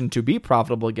position to be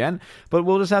profitable again. But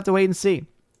we'll just have to wait and see.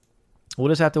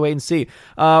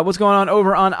 What's going on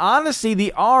over on Odyssey?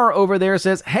 The R over there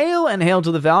says, "Hail and hail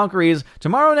to the Valkyries.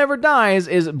 Tomorrow Never Dies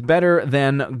is better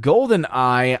than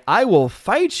GoldenEye. I will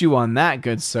fight you on that,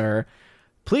 good sir.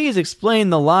 Please explain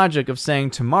the logic of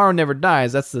saying Tomorrow Never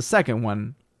Dies." That's the second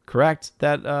one, correct?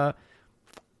 That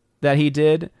he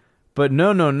did. But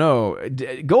no.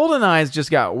 GoldenEye's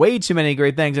just got way too many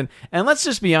great things. And let's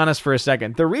just be honest for a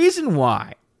second. The reason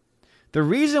why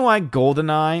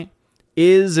GoldenEye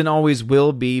is and always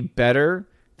will be better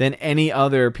than any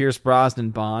other Pierce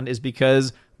Brosnan Bond is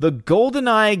because the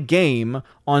GoldenEye game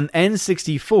on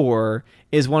N64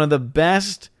 is one of the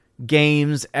best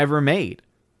games ever made,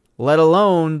 let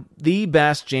alone the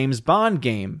best James Bond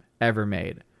game ever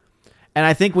made. And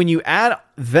I think when you add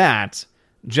that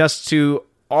just to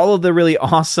all of the really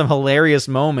awesome, hilarious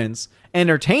moments,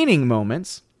 entertaining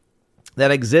moments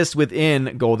that exist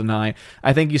within GoldenEye,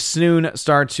 I think you soon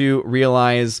start to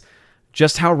realize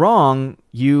just how wrong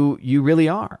you really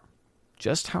are.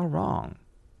 Just how wrong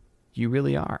you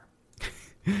really are.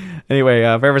 Anyway,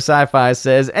 Forever Sci-Fi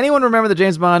says, "Anyone remember the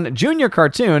James Bond Jr.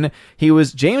 cartoon? He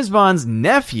was James Bond's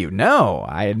nephew." No,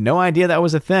 I had no idea that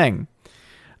was a thing.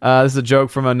 This is a joke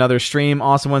from another stream.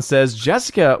 Awesome one says,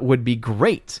 "Jessica would be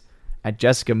great at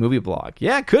Jessica Movie Blog."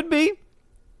 Yeah, it could be.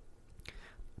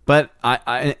 But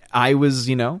I was,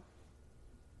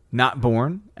 not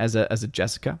born as a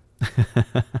Jessica.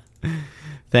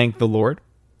 Thank the Lord.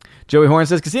 Joey Horn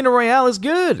says, "Casino Royale is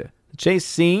good. The chase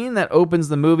scene that opens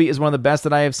the movie is one of the best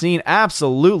that I have seen."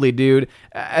 Absolutely, dude.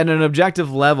 At an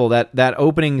objective level, that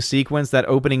opening sequence, that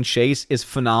opening chase is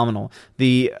phenomenal.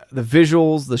 The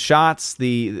visuals, the shots,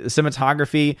 the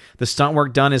cinematography, the stunt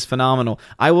work done is phenomenal.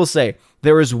 I will say,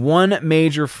 there is one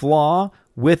major flaw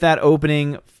with that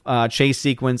opening chase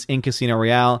sequence in Casino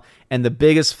Royale, and the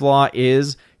biggest flaw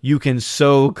is you can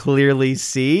so clearly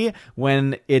see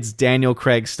when it's Daniel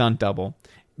Craig's stunt double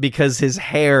because his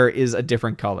hair is a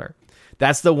different color.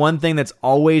 That's the one thing that's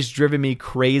always driven me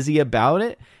crazy about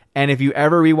it. And if you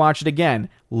ever rewatch it again,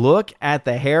 look at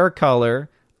the hair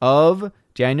color of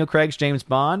Daniel Craig's James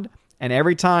Bond, and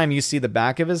every time you see the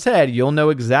back of his head, you'll know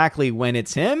exactly when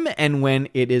it's him and when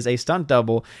it is a stunt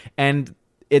double. And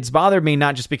it's bothered me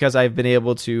not just because I've been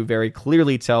able to very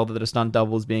clearly tell that a stunt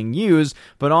double is being used,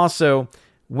 but also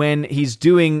when he's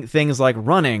doing things like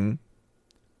running,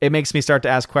 it makes me start to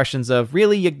ask questions of,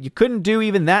 really, you couldn't do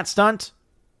even that stunt?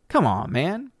 Come on,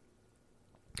 man.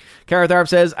 Kara Tharp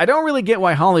says, "I don't really get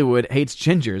why Hollywood hates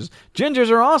gingers.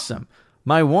 Gingers are awesome.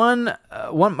 My one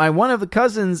of the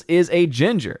cousins is a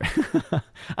ginger."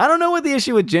 I don't know what the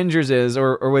issue with gingers is,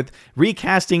 or with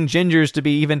recasting gingers to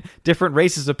be even different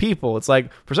races of people. It's like,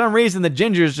 for some reason, the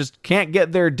gingers just can't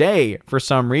get their day for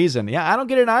some reason. Yeah, I don't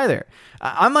get it either.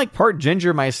 I'm like part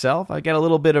ginger myself. I get a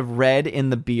little bit of red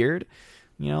in the beard,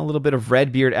 a little bit of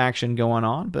red beard action going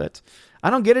on, but I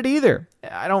don't get it either.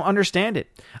 I don't understand it.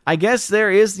 I guess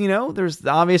there is, there's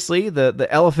obviously the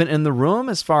elephant in the room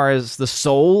as far as the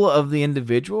soul of the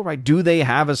individual, right? Do they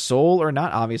have a soul or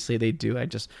not? Obviously they do. I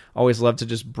just always love to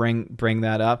just bring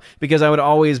that up because I would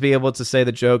always be able to say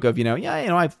the joke of,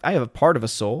 I have a part of a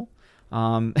soul.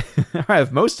 I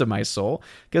have most of my soul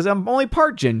because I'm only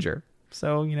part ginger.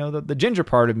 So, the ginger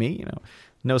part of me,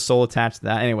 no soul attached to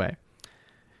that. Anyway,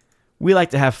 we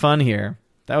like to have fun here.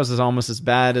 That was almost as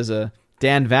bad as a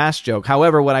Dan Vast joke.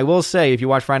 However, what I will say, if you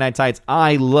watch Friday Night Tights,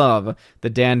 I love the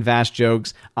Dan Vast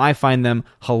jokes. I find them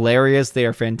hilarious. They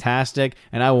are fantastic,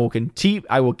 and I will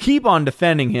keep on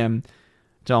defending him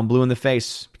until I'm blue in the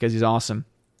face because he's awesome.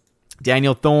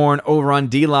 Daniel Thorne over on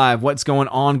DLive. What's going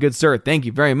on, good sir? Thank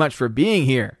you very much for being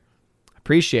here.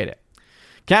 Appreciate it.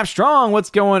 Cap Strong,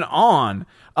 what's going on?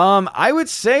 I would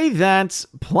say that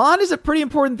plot is a pretty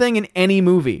important thing in any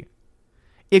movie.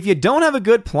 If you don't have a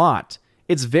good plot,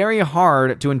 it's very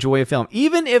hard to enjoy a film.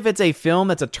 Even if it's a film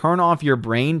that's a turn off your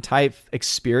brain type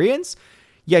experience,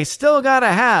 you still gotta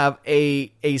have a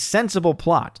sensible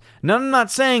plot. Now, I'm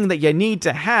not saying that you need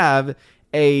to have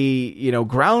a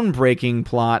groundbreaking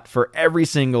plot for every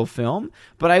single film,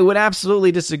 but I would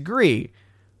absolutely disagree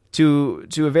to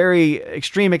a very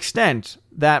extreme extent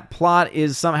that plot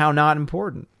is somehow not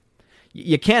important.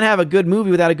 You can't have a good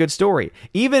movie without a good story.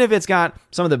 Even if it's got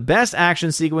some of the best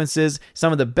action sequences,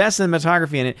 some of the best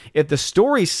cinematography in it, if the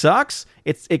story sucks,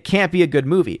 it can't be a good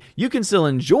movie. You can still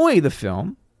enjoy the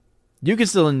film, you can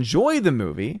still enjoy the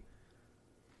movie,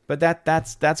 but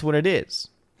that's what it is.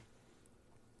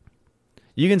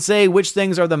 You can say which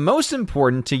things are the most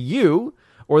important to you,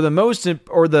 or the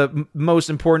most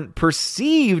important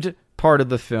perceived part of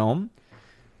the film,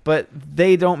 but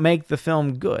they don't make the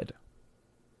film good.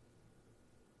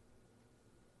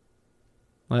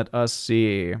 Let us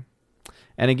see.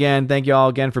 And again, thank you all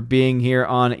again for being here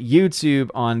on YouTube,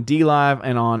 on DLive,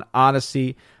 and on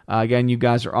Odyssey. Again, you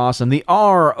guys are awesome. The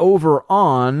R over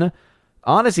on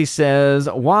Odyssey says,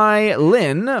 why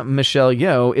Lynn, Michelle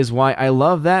Yeoh, is why I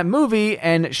love that movie,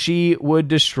 and she would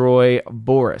destroy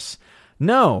Boris.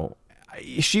 No,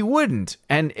 she wouldn't.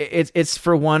 And it's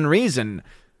for one reason.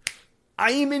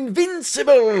 I'm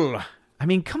invincible. I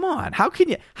mean, come on. How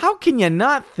can you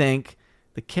not think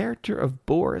the character of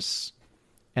Boris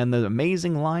and the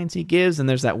amazing lines he gives, and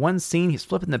there's that one scene he's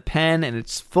flipping the pen and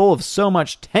it's full of so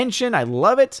much tension. I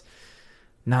love it.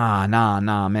 Nah,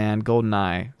 man.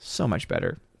 GoldenEye, so much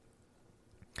better.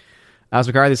 Alice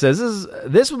McCarthy says,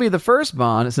 this will be the first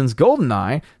Bond since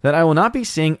GoldenEye that I will not be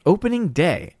seeing opening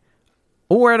day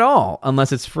or at all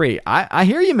unless it's free. I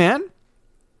hear you, man.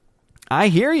 I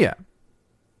hear you.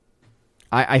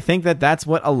 I think that's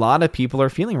what a lot of people are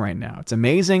feeling right now. It's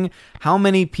amazing how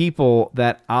many people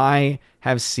that I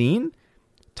have seen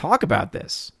talk about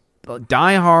this.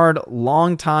 Diehard,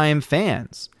 longtime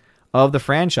fans of the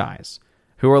franchise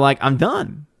who are like, I'm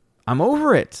done. I'm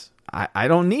over it. I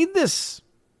don't need this.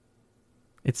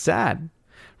 It's sad.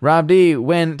 Rob D,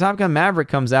 when Top Gun Maverick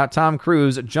comes out, Tom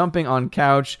Cruise jumping on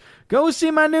couch, go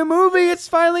see my new movie. It's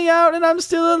finally out and I'm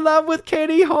still in love with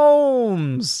Katie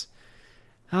Holmes.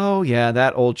 Oh, yeah,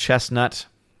 that old chestnut.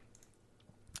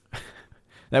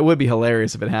 That would be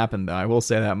hilarious if it happened, though. I will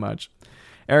say that much.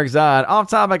 Eric Zod, off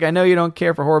topic, I know you don't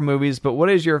care for horror movies, but what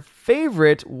is your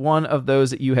favorite one of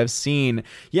those that you have seen?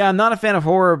 Yeah, I'm not a fan of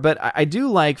horror, but I do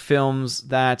like films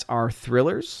that are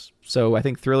thrillers. So I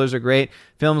think thrillers are great.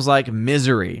 Films like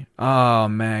Misery. Oh,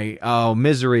 man. Oh,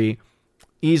 Misery.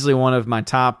 Easily one of my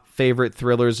top favorite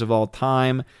thrillers of all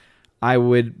time. I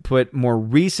would put more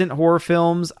recent horror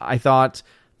films. I thought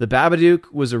The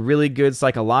Babadook was a really good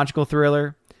psychological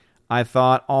thriller. I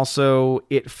thought also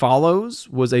It Follows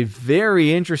was a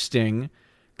very interesting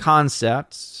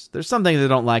concept. There's some things I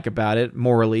don't like about it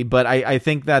morally, but I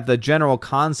think that the general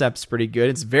concept's pretty good.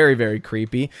 It's very, very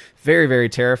creepy, very, very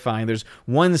terrifying. There's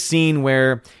one scene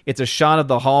where it's a shot of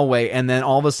the hallway, and then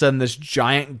all of a sudden this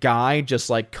giant guy just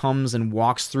like comes and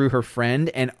walks through her friend,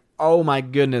 and oh my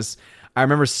goodness, I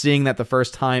remember seeing that the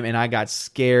first time, and I got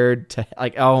scared to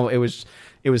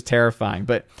it was terrifying.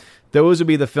 But those would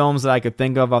be the films that I could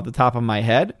think of off the top of my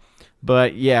head.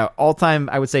 But yeah, all-time,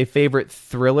 I would say, favorite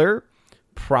thriller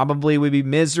probably would be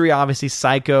Misery. Obviously,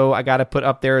 Psycho, I got to put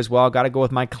up there as well. Got to go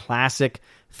with my classic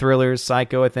thrillers.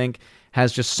 Psycho, I think,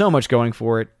 has just so much going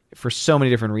for it for so many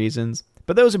different reasons.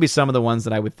 But those would be some of the ones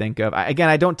that I would think of. Again,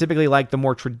 I don't typically like the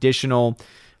more traditional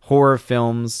horror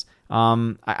films.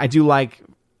 I do like,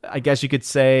 I guess you could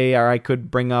say, or I could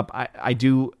bring up, I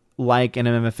do like and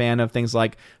I'm a fan of things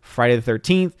like Friday the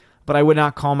 13th, but I would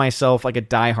not call myself like a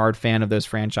diehard fan of those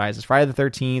franchises. Friday the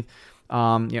 13th,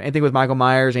 anything with Michael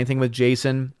Myers, anything with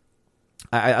Jason,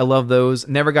 I love those.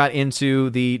 Never got into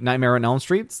the Nightmare on Elm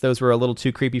Streets. Those were a little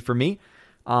too creepy for me.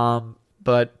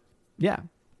 But yeah.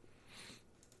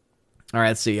 All right,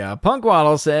 let's see. Punk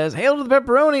Waddle says, "Hail to the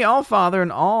pepperoni, all father,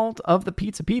 and all of the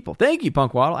pizza people." Thank you,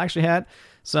 Punk Waddle. I actually had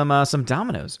some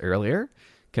Domino's earlier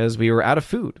because we were out of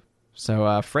food.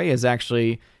 So Frey is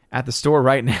actually at the store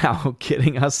right now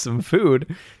getting us some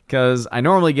food because I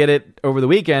normally get it over the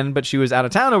weekend, but she was out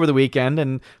of town over the weekend,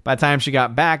 and by the time she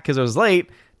got back, because it was late,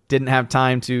 didn't have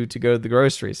time to go to the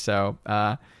groceries. So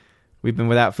we've been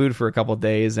without food for a couple of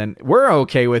days, and we're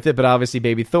okay with it. But obviously,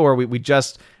 baby Thor, we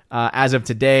just as of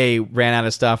today ran out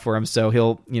of stuff for him, so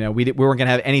he'll we weren't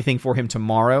gonna have anything for him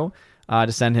tomorrow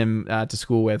to send him to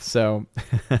school with. So.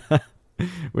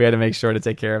 We had to make sure to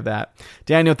take care of that.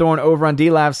 Daniel Thorne over on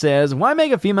DLav says, why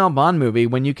make a female Bond movie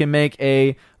when you can make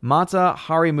a Mata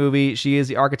Hari movie? She is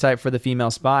the archetype for the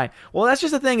female spy. Well, that's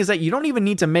just the thing, is that you don't even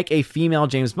need to make a female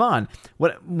James Bond.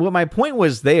 What my point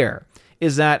was there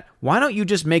is that why don't you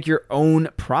just make your own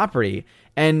property?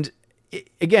 And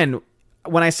again,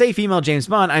 when I say female James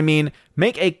Bond, I mean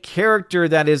make a character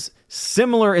that is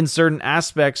similar in certain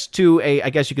aspects to I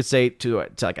guess you could say to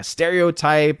like a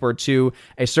stereotype or to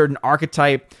a certain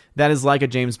archetype that is like a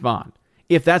James Bond,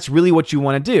 if that's really what you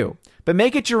want to do. But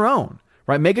make it your own.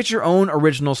 right? Make it your own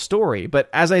original story. But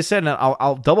as I said, and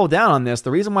I'll double down on this,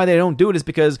 the reason why they don't do it is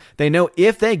because they know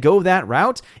if they go that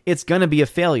route, it's going to be a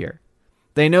failure.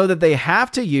 They know that they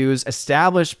have to use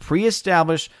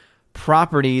pre-established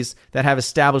properties that have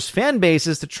established fan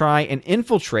bases to try and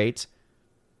infiltrate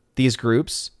these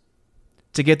groups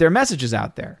to get their messages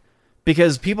out there.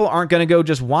 Because people aren't going to go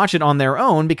just watch it on their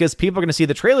own, because people are going to see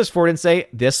the trailers for it and say,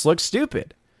 this looks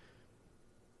stupid.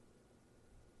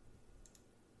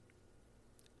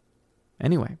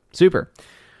 Anyway, super.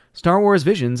 Star Wars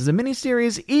Visions is a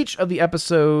miniseries. Each of the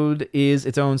episode is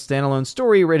its own standalone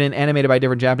story, written and animated by a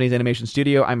different Japanese animation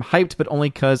studio. I'm hyped, but only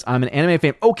because I'm an anime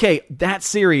fan. Okay, that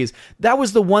series. That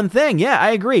was the one thing. Yeah,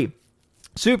 I agree.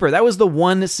 Super. That was the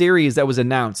one series that was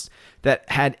announced that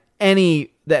had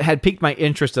piqued my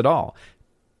interest at all,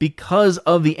 because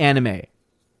of the anime,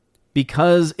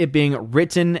 because it being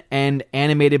written and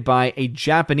animated by a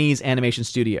Japanese animation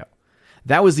studio.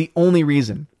 That was the only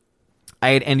reason I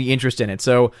had any interest in it.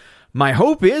 So my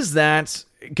hope is that,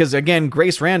 because again,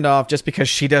 Grace Randolph, just because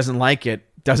she doesn't like it,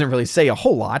 doesn't really say a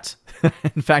whole lot.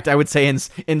 In fact, I would say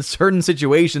in certain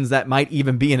situations that might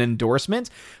even be an endorsement,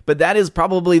 but that is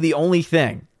probably the only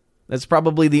thing. That's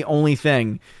probably the only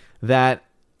thing that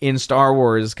in Star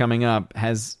Wars coming up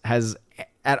has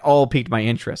at all piqued my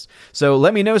interest. So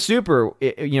let me know, Super,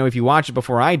 if you watch it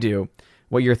before I do,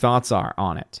 what your thoughts are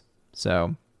on it.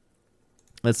 So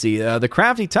let's see. The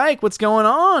Crafty Tyke, what's going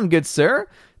on, good sir?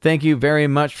 Thank you very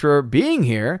much for being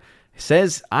here. It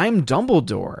says, I'm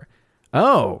Dumbledore.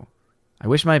 Oh, I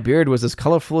wish my beard was as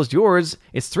colorful as yours.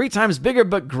 It's 3 times bigger,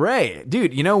 but gray.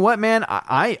 Dude, you know what, man?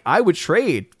 I would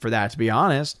trade for that, to be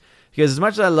honest. Because as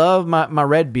much as I love my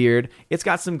red beard, it's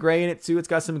got some gray in it too. It's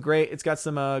got some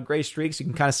gray streaks. You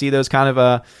can kind of see those kind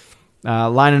of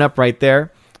lining up right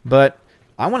there. But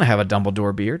I want to have a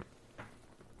Dumbledore beard.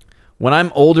 When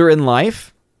I'm older in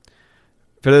life,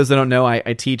 for those that don't know,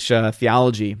 I teach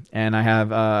theology, and I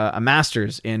have a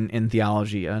master's in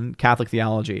theology, and Catholic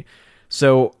theology.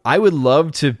 So I would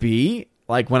love to be,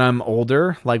 like, when I'm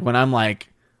older, like when I'm like,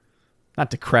 not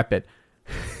decrepit.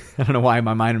 I don't know why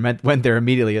my mind went there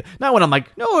immediately. Not when I'm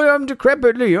like, no, I'm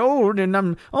decrepitly old and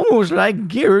I'm almost like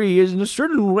Gary in a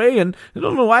certain way, and I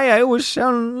don't know why I always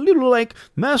sound a little like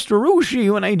Master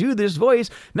Roshi when I do this voice.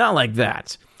 Not like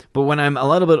that. But when I'm a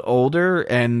little bit older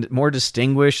and more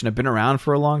distinguished and I've been around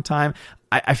for a long time,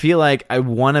 I feel like I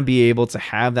want to be able to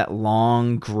have that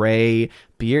long gray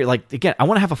beard. Like, again, I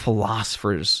want to have a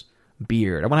philosopher's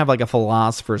beard. I want to have like a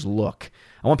philosopher's look.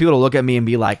 I want people to look at me and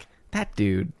be like, that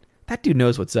dude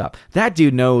knows what's up. That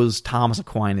dude knows Thomas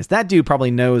Aquinas. That dude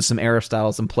probably knows some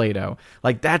Aristotle, some Plato.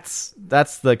 Like, that's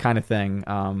the kind of thing.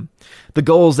 The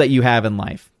goals that you have in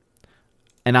life.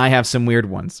 And I have some weird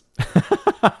ones.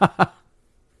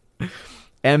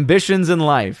 Ambitions in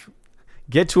life.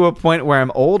 Get to a point where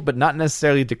I'm old, but not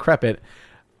necessarily decrepit,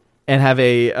 and have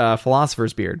a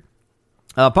philosopher's beard.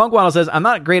 Punk Waddle says, I'm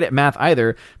not great at math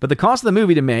either, but the cost of the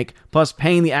movie to make, plus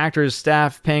paying the actors,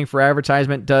 staff, paying for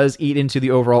advertisement, does eat into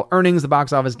the overall earnings, the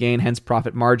box office gain, hence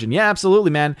profit margin. Yeah,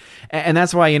 absolutely, man. And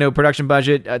that's why, production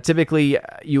budget, typically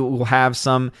you will have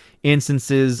some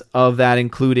instances of that,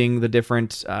 including the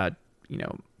different,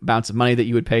 amounts of money that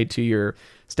you would pay to your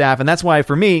staff. And that's why,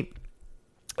 for me,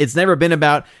 it's never been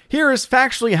about, here is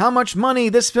factually how much money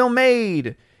this film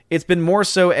made. It's been more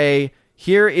so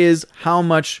here is how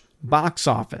much box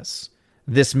office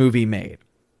this movie made.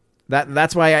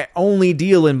 That's why I only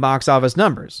deal in box office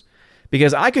numbers,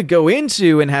 because I could go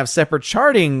into and have separate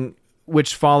charting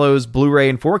which follows Blu-ray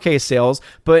and 4K sales,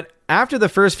 but after the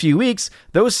first few weeks,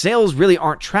 those sales really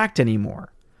aren't tracked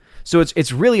anymore. So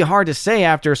it's really hard to say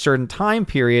after a certain time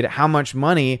period how much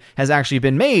money has actually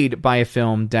been made by a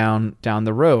film down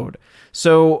the road.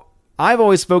 So I've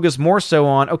always focused more so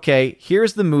on, okay,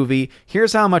 here's the movie,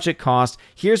 here's how much it cost,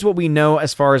 here's what we know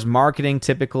as far as marketing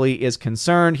typically is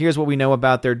concerned, here's what we know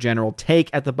about their general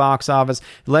take at the box office.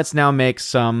 Let's now make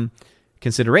some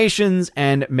considerations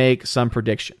and make some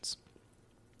predictions.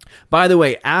 By the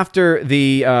way, after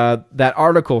that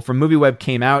article from MovieWeb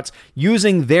came out,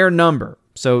 using their number,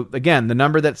 so again, the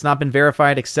number that's not been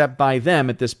verified except by them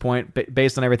at this point,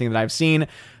 based on everything that I've seen,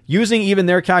 using even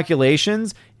their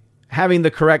calculations, having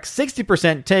the correct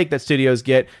 60% take that studios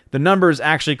get, the number is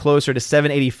actually closer to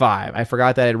 $785. I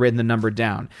forgot that I had written the number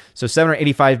down. So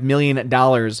 $785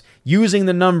 million using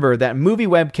the number that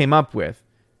MovieWeb came up with,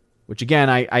 which again,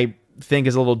 I think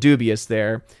is a little dubious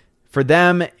there. For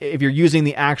them, if you're using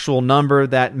the actual number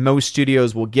that most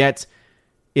studios will get,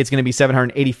 it's going to be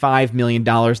 $785 million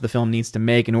the film needs to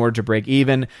make in order to break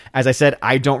even. As I said,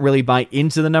 I don't really buy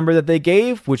into the number that they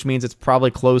gave, which means it's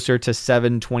probably closer to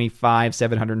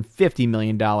 $750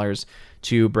 million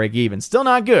to break even. Still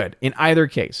not good in either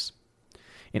case.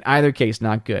 In either case,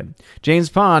 not good. James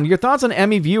Pond, your thoughts on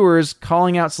Emmy viewers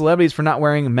calling out celebrities for not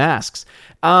wearing masks?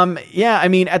 Yeah, I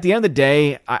mean, at the end of the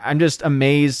day, I'm just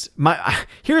amazed.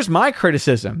 Here's my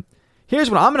criticism. Here's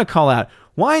what I'm going to call out.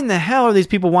 Why in the hell are these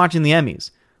people watching the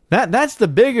Emmys? That's the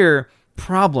bigger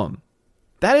problem.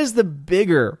 That is the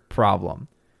bigger problem.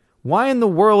 Why in the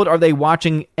world are they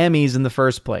watching Emmys in the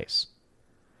first place?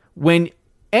 When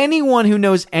anyone who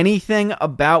knows anything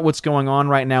about what's going on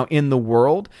right now in the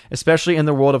world, especially in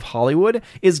the world of Hollywood,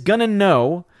 is going to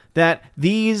know that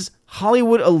these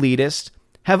Hollywood elitists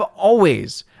have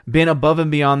always been above and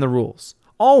beyond the rules.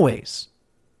 Always.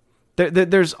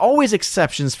 There's always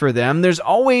exceptions for them. There's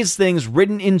always things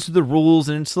written into the rules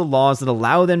and into the laws that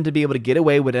allow them to be able to get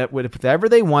away with whatever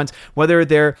they want, whether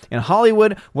they're in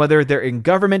Hollywood, whether they're in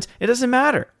government. It doesn't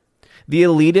matter. The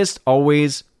elitists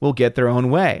always will get their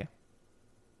own way.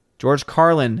 George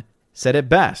Carlin said it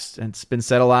best, and it's been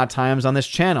said a lot of times on this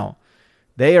channel.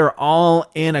 They are all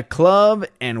in a club,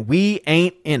 and we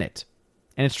ain't in it.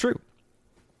 And it's true.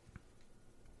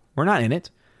 We're not in it.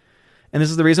 And this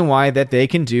is the reason why that they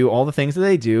can do all the things that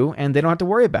they do, and they don't have to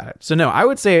worry about it. So no, I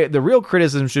would say the real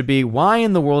criticism should be, why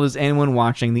in the world is anyone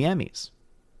watching the Emmys?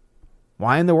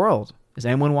 Why in the world is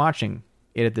anyone watching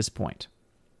it at this point?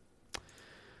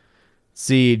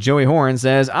 See, Joey Horn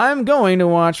says, I'm going to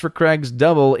watch for Craig's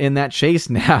double in that chase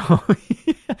now.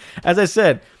 As I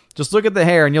said, just look at the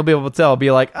hair and you'll be able to tell.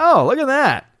 Be like, oh, look at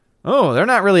that. Oh, they're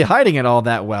not really hiding it all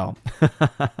that well.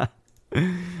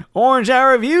 Orange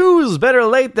Hour Reviews, better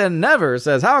late than never,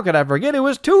 says, how could I forget it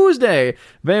was Tuesday?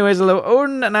 But anyways, hello,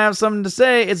 Odin, and I have something to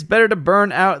say. It's better to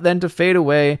burn out than to fade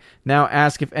away. Now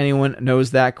ask if anyone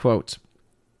knows that quote.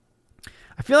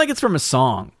 I feel like it's from a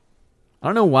song. I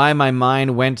don't know why my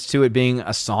mind went to it being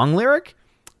a song lyric,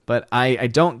 but I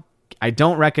don't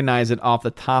recognize it off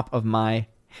the top of my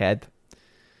head.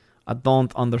 I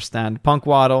don't understand. Punk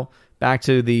Waddle, back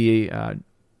to the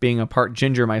being a part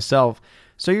ginger myself.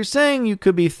 So you're saying you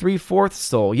could be 3/4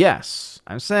 soul? Yes,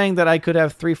 I'm saying that I could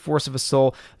have 3/4 of a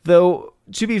soul. Though,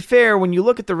 to be fair, when you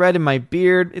look at the red in my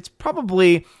beard, it's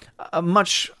probably a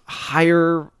much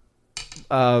higher.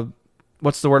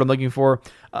 What's the word I'm looking for?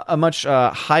 A much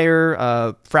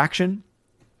higher fraction,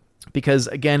 because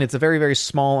again, it's a very, very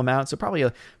small amount. So probably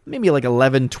maybe like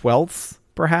 11/12,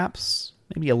 perhaps,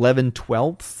 maybe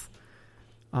 11/12.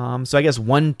 So I guess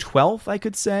 1/12, I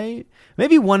could say,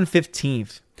 maybe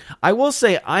 1/15. I will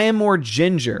say I am more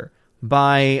ginger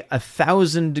by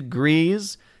 1,000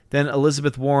 degrees than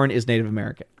Elizabeth Warren is Native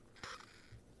American.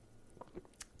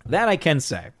 That I can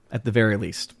say, at the very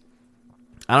least.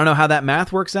 I don't know how that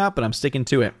math works out, but I'm sticking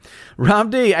to it.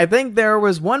 Rob D, I think there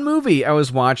was one movie I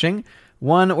was watching,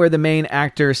 one where the main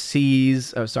actor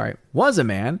was a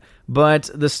man, but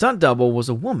the stunt double was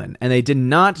a woman, and they did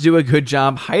not do a good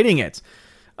job hiding it.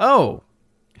 Oh,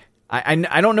 I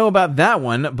don't know about that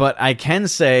one, but I can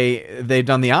say they've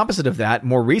done the opposite of that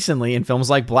more recently in films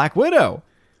like Black Widow.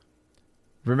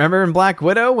 Remember in Black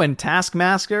Widow when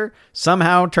Taskmaster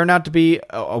somehow turned out to be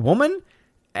a woman?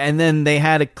 And then they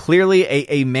had clearly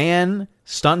a man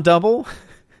stunt double.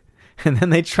 And then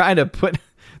they try to put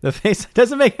the face. It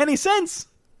doesn't make any sense.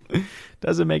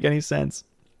 Doesn't make any sense.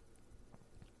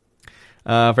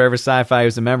 Forever Sci-Fi,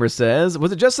 who's a member, says,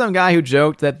 was it just some guy who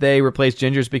joked that they replaced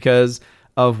gingers because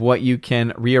of what you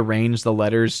can rearrange the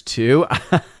letters to?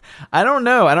 I don't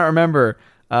know. I don't remember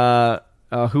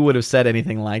who would have said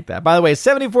anything like that. By the way,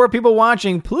 74 people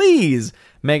watching. Please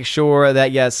make sure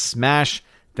that you smash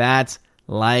that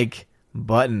like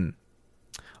button.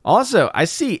 Also, I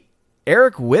see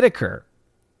Eric Whitaker.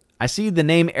 I see the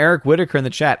name Eric Whitaker in the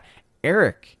chat.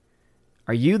 Eric,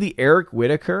 are you the Eric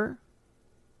Whitaker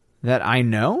that I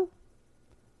know?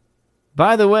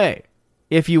 By the way,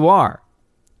 if you are,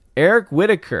 Eric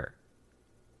Whitaker,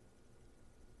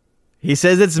 he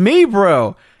says it's me,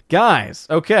 bro. Guys,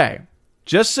 okay,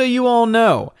 just so you all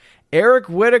know, Eric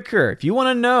Whitaker, if you want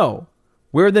to know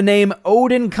where the name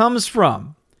Odin comes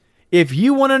from,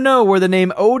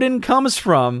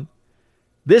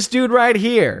 this dude right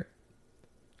here,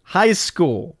 high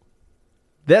school,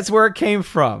 that's where it came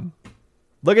from.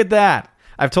 Look at that.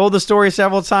 I've told the story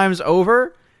several times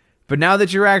over, but now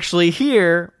that you're actually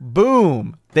here,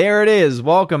 boom, there it is.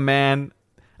 Welcome, man.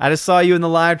 I just saw you in the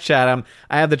live chat.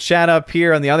 I have the chat up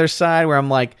here on the other side where I'm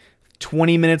like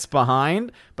 20 minutes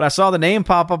behind, but I saw the name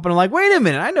pop up and I'm like, wait a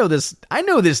minute, I know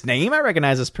this name. I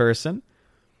recognize this person.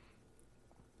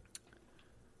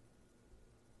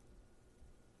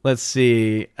 Let's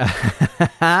see.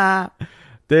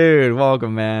 Dude,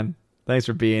 welcome, man. Thanks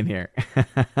for being here.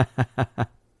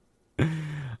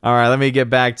 All right, let me get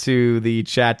back to the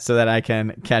chat so that I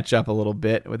can catch up a little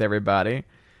bit with everybody.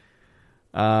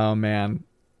 Oh, man.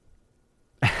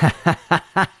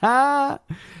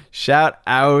 Shout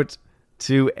out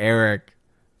to Eric,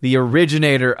 the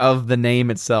originator of the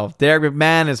name itself. Derek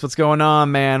McManus, what's going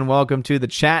on, man? Welcome to the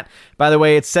chat. By the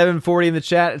way, it's 7:40 in the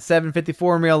chat. It's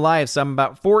 7:54 in real life, so I'm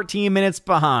about 14 minutes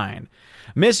behind.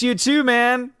 Miss you too,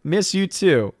 man. Miss you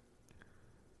too.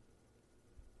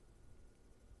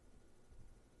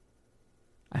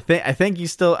 I think you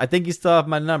still have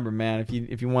my number, man.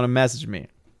 If you want to message me,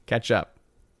 catch up.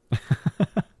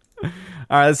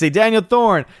 All right, let's see. Daniel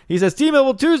Thorne, he says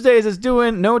T-Mobile Tuesdays is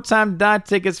doing No Time to Die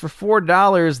tickets for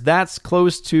 $4. That's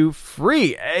close to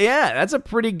free. Yeah, that's a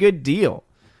pretty good deal,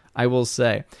 I will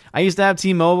say. I used to have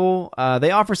T-Mobile.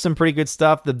 They offer some pretty good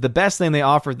stuff. The best thing they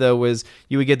offered, though, was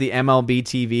you would get the MLB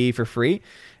TV for free.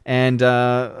 And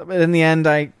in the end,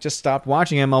 I just stopped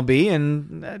watching MLB,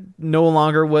 and no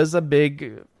longer was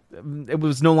it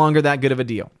was no longer that good of a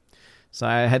deal. So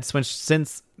I had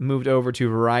since moved over to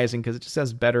Verizon because it just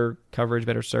has better coverage,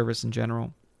 better service in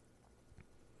general.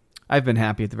 I've been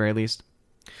happy at the very least.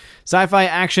 Sci-fi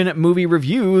action movie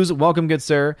reviews. Welcome, good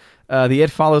sir. The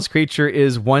It Follows creature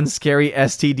is one scary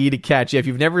STD to catch. If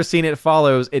you've never seen It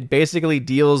Follows, it basically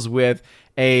deals with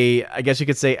I guess you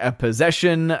could say a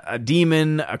possession, a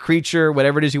demon, a creature,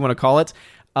 whatever it is you want to call it.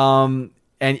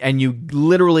 And you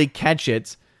literally catch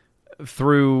it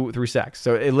through sex.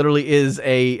 So it literally is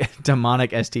a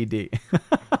demonic STD.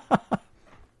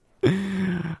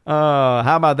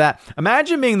 How about that?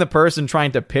 Imagine being the person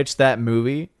trying to pitch that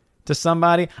movie to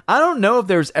somebody. I don't know if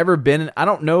there's ever been, I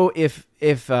don't know if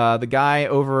the guy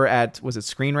over at, was it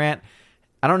Screen Rant?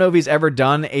 I don't know if he's ever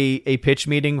done a pitch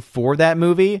meeting for that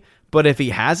movie, but if he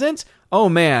hasn't, oh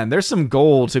man, there's some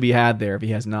gold to be had there if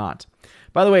he has not.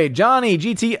 By the way, Johnny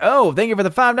GTO, thank you for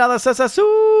the $5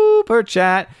 super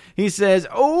chat. He says,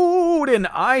 Odin,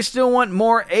 I still want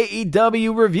more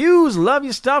AEW reviews. Love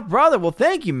your stuff, brother. Well,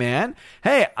 thank you, man.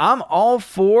 Hey, I'm all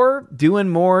for doing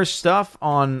more stuff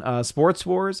on Sports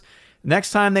Wars.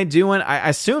 Next time they do one, I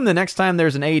assume the next time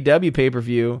there's an AEW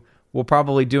pay-per-view, we'll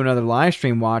probably do another live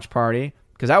stream watch party,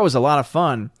 because that was a lot of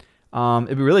fun.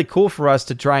 It'd be really cool for us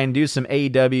to try and do some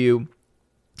AEW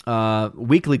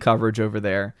weekly coverage over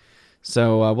there.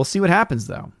 So we'll see what happens,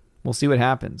 though. We'll see what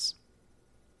happens.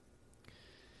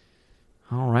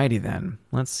 Alrighty then.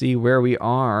 Let's see where we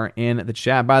are in the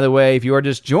chat. By the way, if you are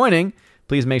just joining,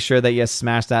 please make sure that you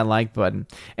smash that like button.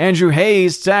 Andrew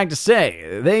Hayes tagged to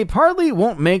say, they partly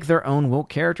won't make their own woke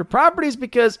character properties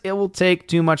because it will take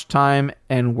too much time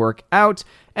and work out,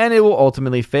 and it will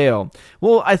ultimately fail.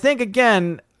 Well, I think,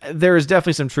 again, there is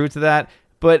definitely some truth to that,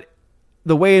 but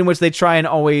the way in which they try and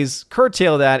always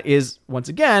curtail that is, once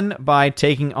again, by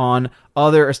taking on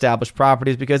other established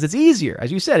properties, because it's easier.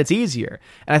 As you said, it's easier.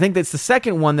 And I think that's the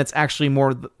second one that's actually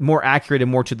more accurate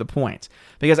and more to the point.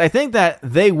 Because I think that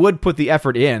they would put the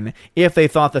effort in if they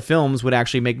thought the films would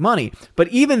actually make money. But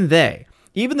even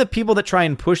the people that try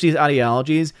and push these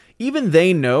ideologies, even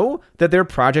they know that their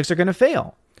projects are going to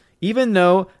fail. Even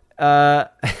though...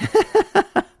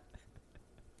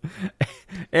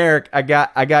 Eric, I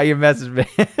got your message,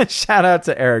 man. Shout out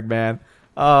to Eric, man.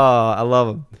 Oh, I love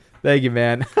him. Thank you,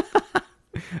 man.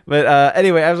 But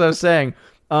anyway, as I was saying,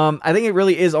 I think it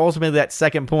really is ultimately that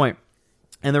second point.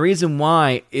 And the reason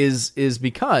why is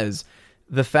because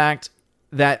the fact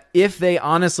that if they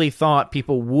honestly thought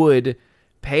people would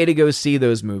pay to go see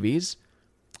those movies,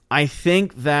 I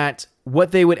think that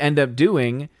what they would end up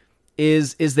doing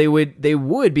is they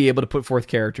would be able to put forth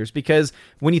characters, because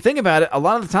when you think about it, a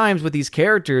lot of the times with these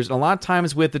characters, and a lot of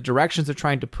times with the directions they're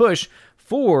trying to push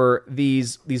for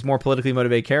these more politically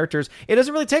motivated characters, it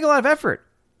doesn't really take a lot of effort.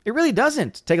 It really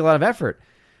doesn't take a lot of effort.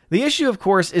 The issue, of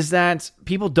course, is that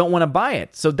people don't want to buy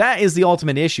it. So that is the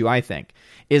ultimate issue, I think,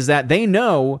 is that they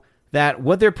know that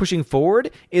what they're pushing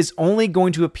forward is only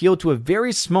going to appeal to a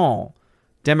very small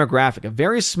demographic, a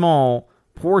very small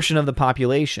portion of the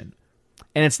population.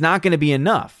 And it's not going to be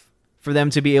enough for them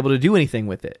to be able to do anything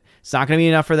with it. It's not going to be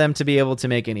enough for them to be able to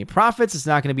make any profits. It's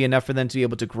not going to be enough for them to be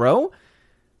able to grow,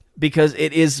 because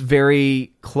it is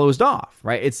very closed off,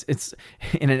 right? It's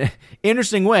in an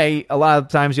interesting way. A lot of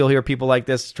times you'll hear people like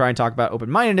this try and talk about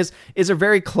open-mindedness. Is a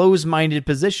very closed-minded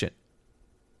position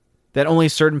that only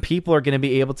certain people are going to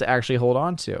be able to actually hold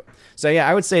on to. So yeah,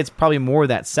 I would say it's probably more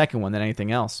that second one than anything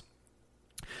else.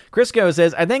 Crisco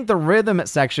says, I think the rhythm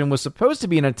section was supposed to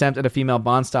be an attempt at a female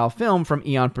Bond-style film from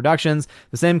Eon Productions,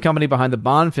 the same company behind the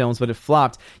Bond films, but it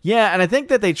flopped. Yeah, and I think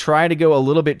that they try to go a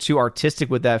little bit too artistic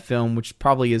with that film, which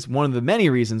probably is one of the many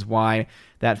reasons why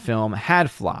that film had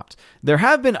flopped. There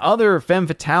have been other femme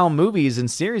fatale movies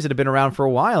and series that have been around for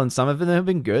a while, and some of them have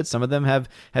been good, some of them have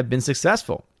been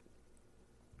successful.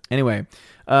 Anyway,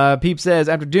 Peep says,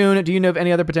 after Dune, do you know of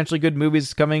any other potentially good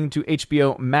movies coming to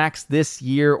HBO Max this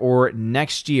year or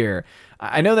next year?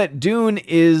 I know that Dune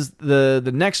is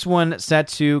the next one set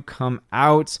to come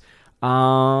out.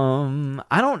 I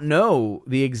don't know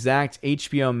the exact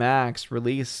HBO Max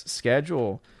release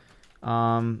schedule.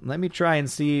 Let me try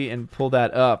and see and pull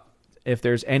that up if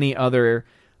there's any other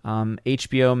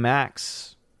HBO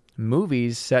Max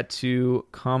movies set to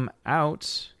come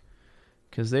out.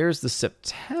 Because there's the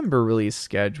September release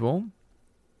schedule.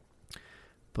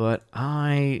 But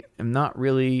I am not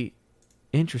really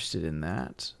interested in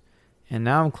that. And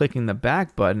now I'm clicking the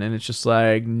back button and it's just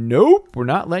like, nope, we're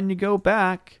not letting you go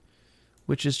back.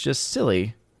 Which is just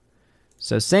silly.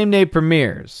 So same day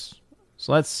premieres.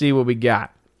 So let's see what we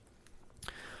got.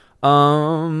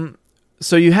 So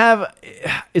you have,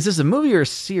 is this a movie or a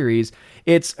series?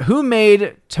 It's Who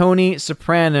Made Tony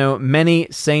Soprano Many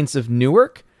Saints of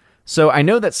Newark. So I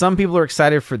know that some people are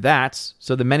excited for that.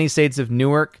 So the Many Saints of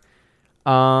Newark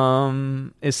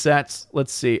is set.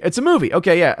 Let's see. It's a movie.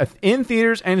 Okay, yeah. In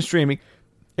theaters and streaming.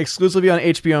 Exclusively on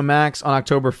HBO Max on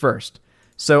October 1st.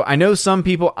 So I know some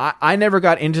people... I never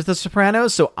got into The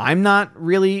Sopranos, so I'm not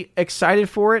really excited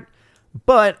for it.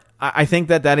 But I think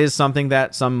that is something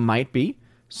that some might be.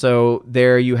 So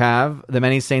there you have The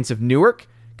Many Saints of Newark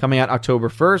coming out October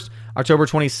 1st. October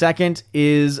 22nd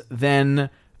is then...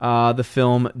 the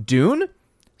film Dune.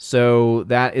 So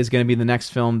that is going to be the next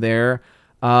film there.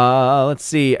 Let's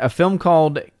see. A film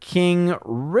called King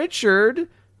Richard,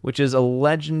 which is a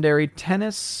legendary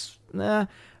tennis. And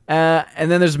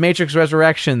then there's Matrix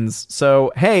Resurrections.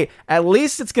 So, hey, at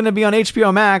least it's going to be on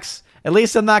HBO Max. At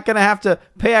least I'm not going to have to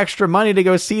pay extra money to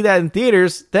go see that in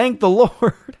theaters. Thank the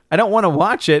Lord. I don't want to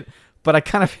watch it, but I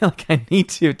kind of feel like I need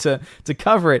to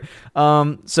cover it.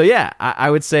 So yeah,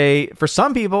 I would say for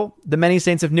some people, The Many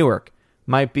Saints of Newark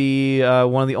might be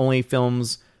one of the only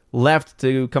films left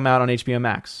to come out on HBO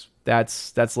Max.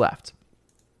 That's left.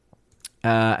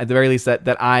 At the very least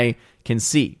that I can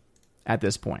see at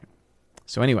this point.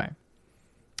 So anyway,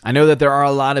 I know that there are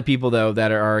a lot of people though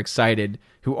that are excited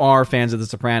who are fans of The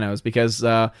Sopranos because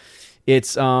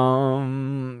it's I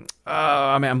mean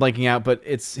I'm blanking out, but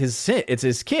it's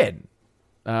his kid.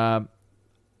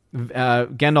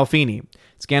 Gandolfini.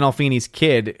 It's Gandolfini's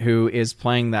kid who is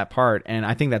playing that part, and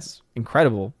I think that's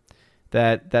incredible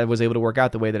that was able to work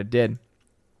out the way that it did.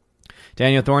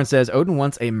 Daniel Thorne says, Odin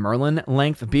wants a Merlin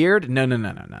length beard. No.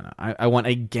 I want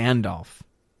a Gandalf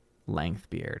length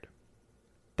beard.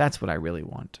 That's what I really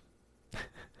want.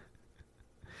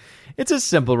 It's a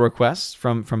simple request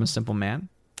from a simple man.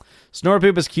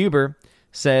 Snorpoopus Cuber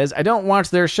says, I don't watch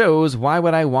their shows. Why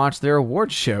would I watch their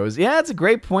award shows? Yeah, that's a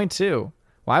great point, too.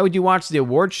 Why would you watch the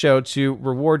award show to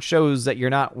reward shows that you're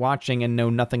not watching and know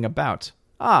nothing about?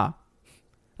 Ah,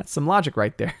 that's some logic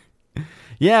right there.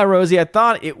 Yeah, Rosie, I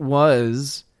thought it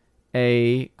was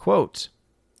a quote.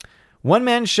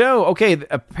 One-man show. Okay,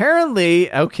 apparently,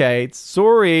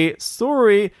 sorry.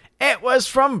 It was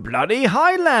from bloody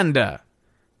Highlander.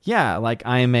 Yeah, like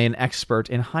I am an expert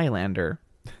in Highlander.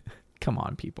 Come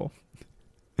on, people.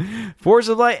 Force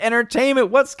of Light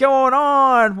Entertainment, what's going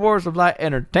on, Force of Light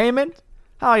Entertainment?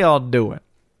 How y'all doing?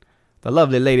 The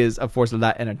lovely ladies of Force of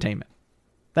Light Entertainment.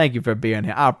 Thank you for being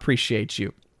here. I appreciate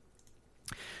you.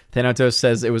 Thanatos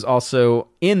says it was also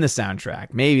in the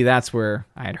soundtrack. Maybe that's where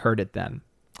I had heard it then.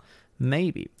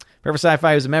 Maybe. Forever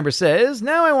Sci-Fi, who's a member, says,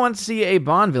 now I want to see a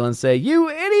Bond villain say, you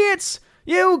idiots!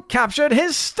 You captured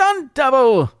his stunt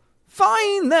double!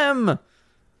 Find them!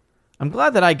 I'm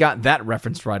glad that I got that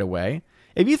reference right away.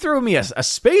 If you throw me a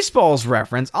Spaceballs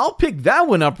reference, I'll pick that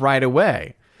one up right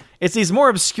away. It's these more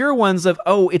obscure ones of,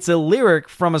 it's a lyric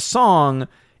from a song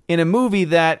in a movie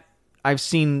that I've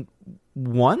seen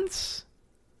once,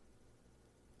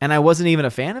 and I wasn't even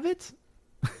a fan of it?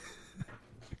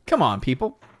 Come on,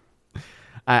 people.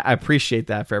 I appreciate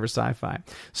that, Forever Sci-Fi.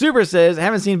 Super says, I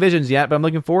haven't seen Visions yet, but I'm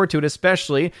looking forward to it,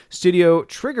 especially Studio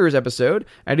Trigger's episode.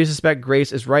 I do suspect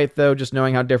Grace is right, though, just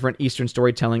knowing how different Eastern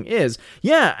storytelling is.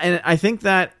 Yeah, and I think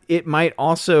that it might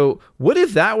also... What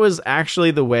if that was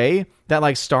actually the way that,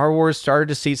 like, Star Wars started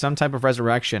to see some type of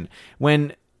resurrection?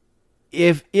 When...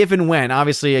 If and when,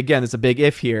 obviously, again, it's a big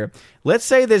if here. Let's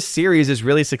say this series is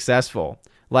really successful,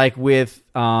 like with...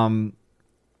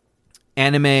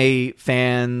 anime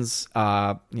fans,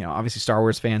 obviously Star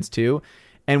Wars fans too,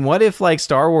 And what if like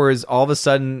Star Wars all of a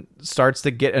sudden starts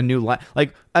to get a new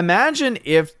like imagine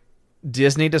if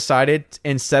Disney decided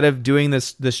instead of doing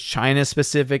this China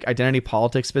specific, identity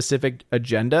politics specific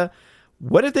agenda,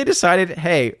 what if they decided,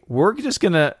 hey, we're just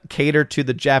going to cater to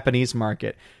the Japanese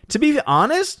market? To be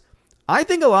honest, I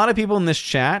think a lot of people in this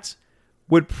chat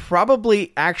would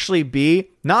probably actually be,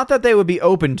 not that they would be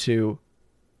open to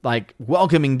like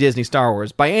welcoming Disney Star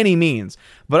Wars by any means,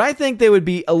 but I think they would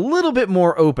be a little bit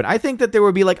more open. I think that there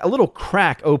would be like a little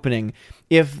crack opening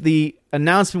if the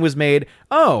announcement was made,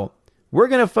 oh, we're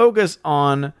going to focus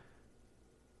on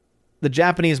the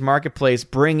Japanese marketplace,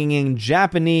 bringing in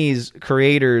Japanese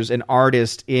creators and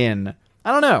artists in.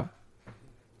 I don't know.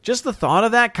 Just the thought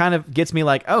of that kind of gets me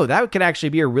like, oh, that could actually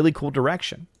be a really cool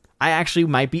direction. I actually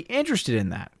might be interested in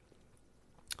that.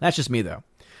 That's just me, though.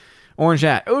 Orange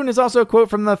Hat. Odin is also a quote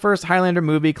from the first Highlander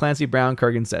movie, Clancy Brown,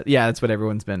 Kurgan said. Yeah, that's what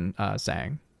everyone's been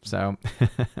saying. So,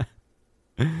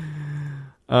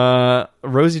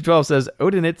 Rosie12 says,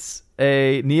 Odin, it's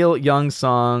a Neil Young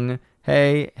song.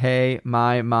 Hey, hey,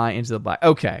 my, into the black.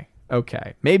 Okay.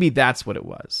 Maybe that's what it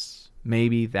was.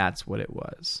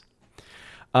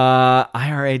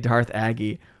 IRA Darth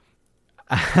Aggie.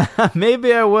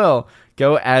 Maybe I will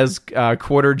go as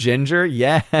Quarter Ginger.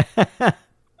 Yeah.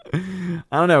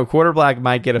 I don't know. Quarter Black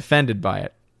might get offended by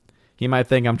it. He might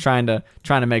think I'm trying to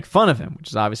make fun of him, which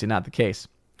is obviously not the case.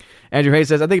 Andrew Hayes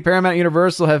says, I think Paramount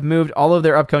Universal have moved all of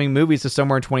their upcoming movies to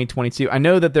somewhere in 2022. I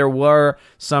know that there were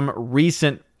some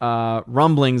recent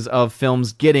rumblings of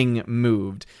films getting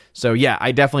moved. So yeah,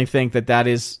 I definitely think that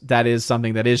is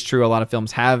something that is true. A lot of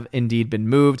films have indeed been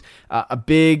moved. A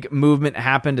big movement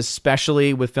happened,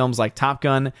 especially with films like Top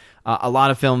Gun. A lot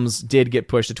of films did get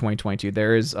pushed to 2022.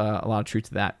 There is a lot of truth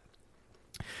to that.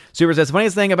 Super says, the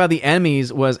funniest thing about the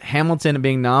Emmys was Hamilton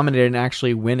being nominated and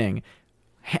actually winning.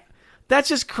 That's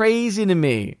just crazy to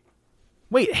me.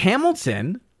 Wait,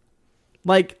 Hamilton?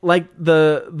 Like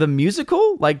the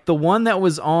musical? Like the one that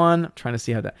was on... I'm trying to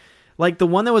see how that... Like the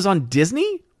one that was on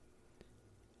Disney?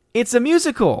 It's a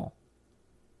musical.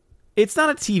 It's not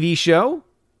a TV show.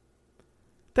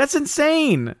 That's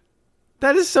insane.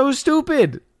 That is so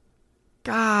stupid.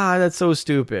 God, that's so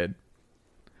stupid.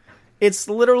 It's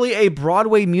literally a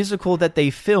Broadway musical that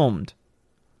they filmed.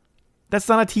 That's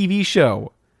not a TV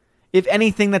show. If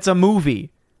anything, that's a movie.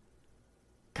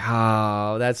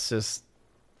 God, that's just...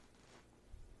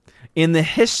 In the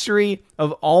history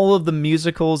of all of the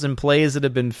musicals and plays that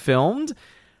have been filmed,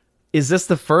 is this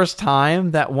the first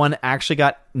time that one actually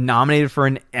got nominated for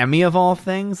an Emmy of all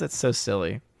things? That's so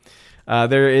silly.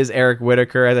 There is Eric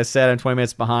Whitaker. As I said, I'm 20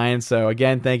 minutes behind. So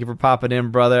again, thank you for popping in,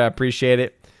 brother. I appreciate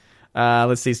it.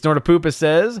 Let's see. Snortapoopa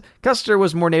says, Custer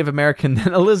was more Native American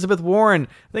than Elizabeth Warren.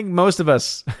 I think most of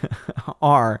us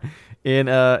are in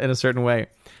a certain way.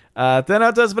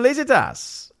 Thanatos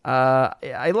Felicitas.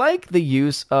 I like the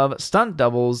use of stunt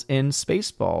doubles in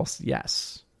Spaceballs.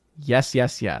 Yes.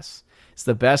 It's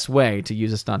the best way to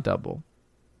use a stunt double.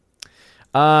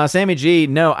 Sammy G,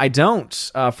 no, I don't.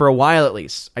 For a while at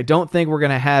least. I don't think we're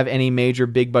going to have any major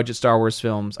big budget Star Wars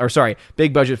films.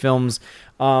 Big budget films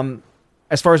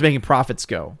as far as making profits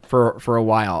go for a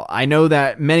while. I know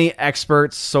that many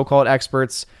experts, so-called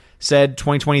experts, said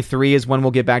 2023 is when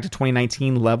we'll get back to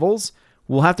 2019 levels.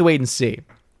 We'll have to wait and see.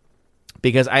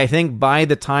 Because I think by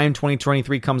the time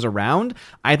 2023 comes around,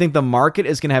 I think the market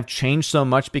is going to have changed so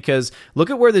much because look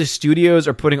at where the studios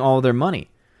are putting all of their money.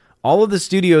 All of the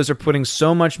studios are putting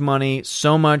so much money,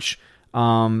 so much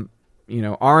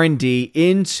R&D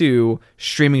into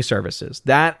streaming services.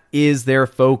 That is their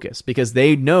focus because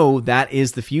they know that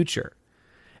is the future.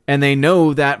 And they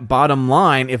know that bottom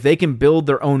line, if they can build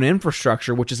their own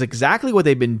infrastructure, which is exactly what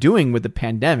they've been doing with the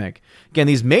pandemic. Again,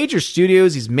 these major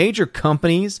studios, these major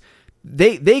companies,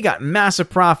 they got massive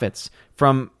profits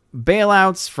from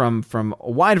bailouts, from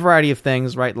a wide variety of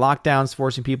things, right? Lockdowns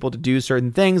forcing people to do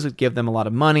certain things would give them a lot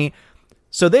of money.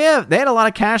 So they had a lot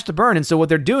of cash to burn. And so what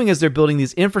they're doing is they're building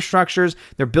these infrastructures,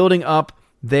 they're building up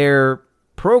their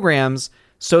programs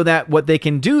so that what they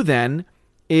can do then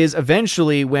is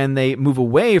eventually when they move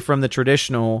away from the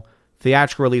traditional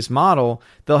theatrical release model,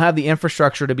 they'll have the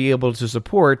infrastructure to be able to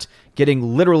support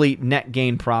getting literally net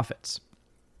gain profits.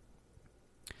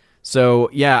 So,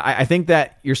 yeah, I think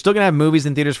that you're still going to have movies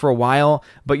in theaters for a while,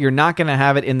 but you're not going to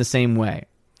have it in the same way.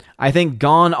 I think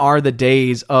gone are the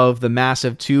days of the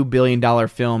massive $2 billion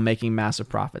film making massive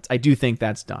profits. I do think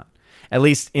that's done, at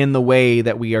least in the way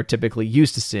that we are typically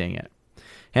used to seeing it.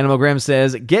 Hannibal Grimm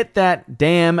says, get that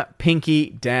damn pinky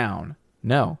down.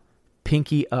 No,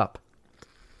 pinky up.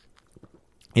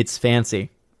 It's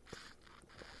fancy.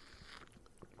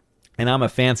 And I'm a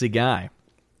fancy guy.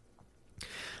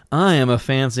 I am a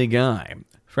fancy guy.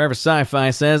 Forever Sci-Fi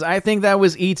says, I think that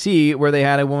was E.T. where they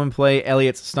had a woman play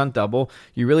Elliot's stunt double.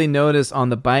 You really notice on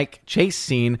the bike chase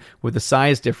scene with the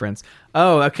size difference.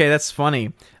 Oh, okay, that's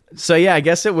funny. So yeah, I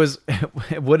guess it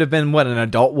would have been, what, an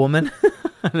adult woman?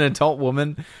 An adult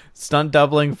woman stunt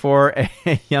doubling for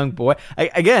a young boy.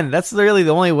 Again, that's really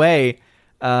the only way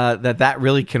that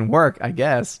really can work, I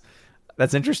guess.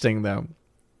 That's interesting, though.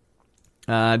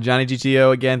 Johnny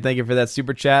GTO, again, thank you for that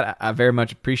super chat. I very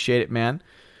much appreciate it, man.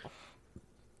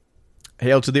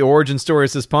 Hail to the origin story,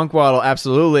 says Punkwaddle.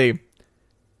 Absolutely.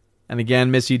 And again,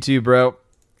 miss you too, bro.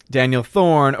 Daniel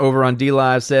Thorne over on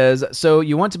DLive says, so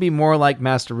you want to be more like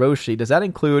Master Roshi. Does that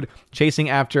include chasing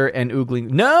after and oogling?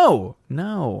 No.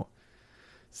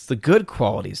 It's the good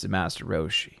qualities of Master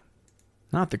Roshi,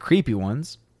 not the creepy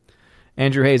ones.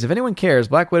 Andrew Hayes, if anyone cares,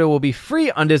 Black Widow will be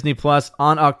free on Disney Plus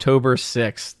on October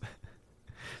 6th.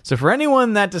 So for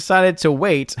anyone that decided to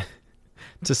wait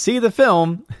to see the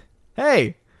film,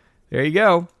 hey, there you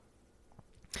go.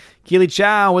 Keely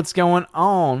Chow, what's going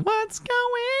on? What's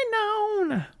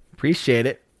going on? Appreciate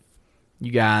it.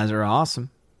 You guys are awesome.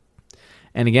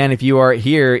 And again, if you are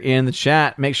here in the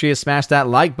chat, make sure you smash that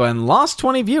like button. Lost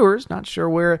 20 viewers. Not sure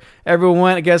where everyone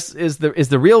went. I guess, is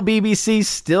the real BBC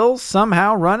still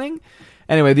somehow running?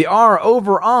 Anyway, the R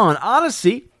over on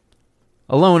Odyssey,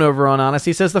 Alone over on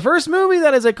Odyssey, says the first movie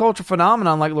that is a cultural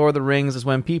phenomenon like Lord of the Rings is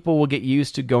when people will get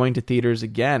used to going to theaters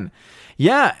again.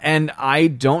 Yeah, and I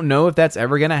don't know if that's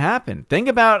ever going to happen. Think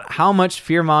about how much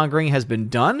fear-mongering has been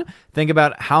done. Think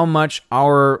about how much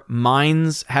our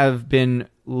minds have been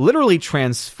literally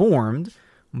transformed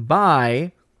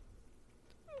by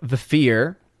the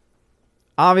fear.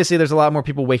 Obviously, there's a lot more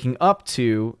people waking up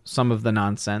to some of the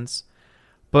nonsense.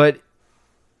 But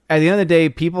at the end of the day,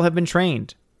 people have been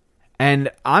trained.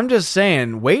 And I'm just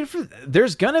saying,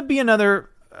 there's going to be another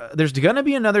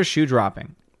shoe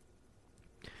dropping.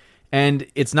 And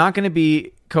it's not going to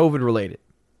be COVID related.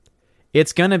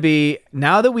 It's going to be,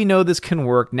 now that we know this can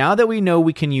work, now that we know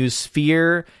we can use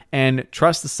fear and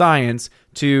trust the science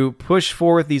to push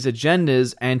forth these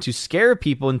agendas and to scare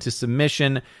people into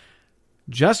submission,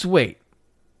 just wait.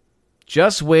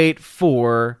 Just wait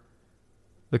for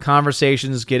the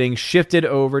conversations getting shifted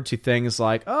over to things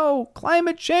like, oh,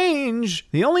 climate change.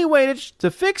 The only way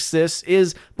to fix this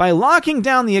is by locking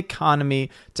down the economy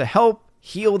to help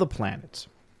heal the planet.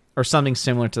 Or something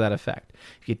similar to that effect.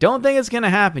 If you don't think it's going to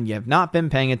happen, you have not been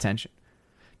paying attention.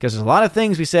 Because there's a lot of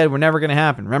things we said were never going to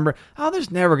happen. Remember,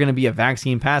 there's never going to be a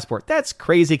vaccine passport. That's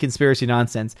crazy conspiracy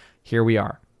nonsense. Here we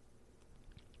are.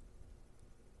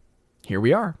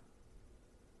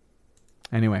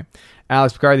 Anyway,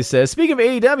 Alex Picardi says, speaking of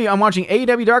AEW, I'm watching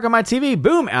AEW Dark on my TV.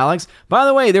 Boom, Alex. By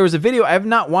the way, there was a video. I have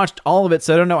not watched all of it,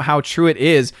 so I don't know how true it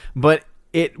is. But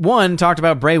it, talked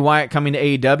about Bray Wyatt coming to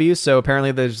AEW, so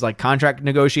apparently there's like contract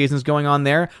negotiations going on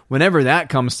there. Whenever that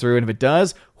comes through, and if it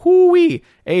does,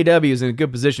 AEW is in a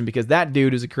good position because that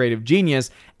dude is a creative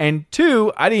genius. And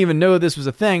two, I didn't even know this was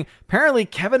a thing. Apparently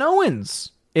Kevin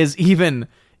Owens is even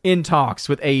in talks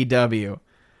with AEW.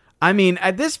 I mean,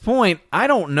 at this point, I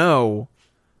don't know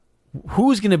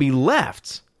who's going to be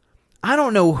left. I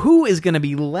don't know who is going to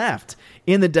be left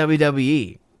in the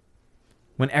WWE.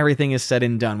 When everything is said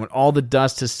and done, when all the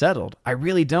dust has settled. I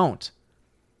really don't.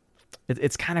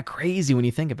 It's kind of crazy when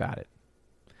you think about it.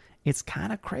 It's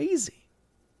kind of crazy.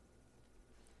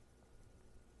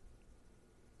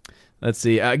 Let's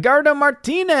see. Gardo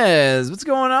Martinez. What's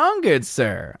going on, good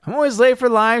sir? I'm always late for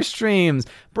live streams.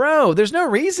 Bro, there's no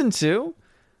reason to.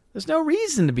 There's no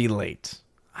reason to be late.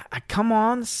 I come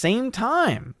on the same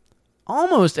time.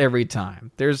 Almost every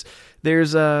time. There's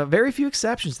very few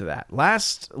exceptions to that.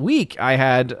 Last week, I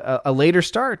had a later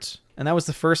start, and that was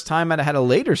the first time I'd had a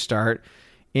later start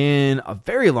in a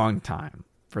very long time,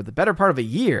 for the better part of a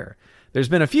year. There's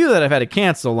been a few that I've had to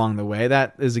cancel along the way.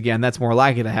 That's more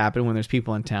likely to happen when there's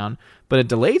people in town. But a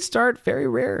delayed start, very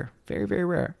rare. Very, very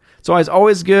rare. So it's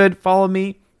always good. Follow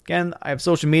me. Again, I have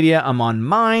social media. I'm on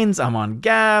Minds. I'm on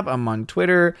Gab. I'm on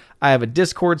Twitter. I have a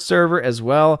Discord server as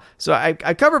well. So I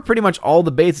cover pretty much all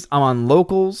the bases. I'm on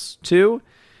Locals too.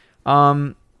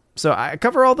 So I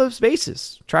cover all those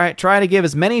bases. Try to give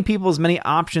as many people as many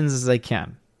options as I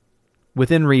can,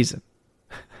 within reason.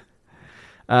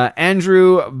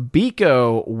 Andrew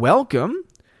Biko, welcome.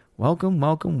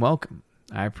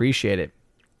 I appreciate it.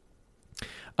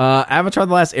 Avatar: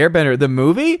 The Last Airbender, the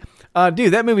movie.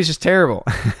 Dude, that movie's just terrible.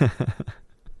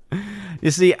 You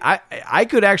see, I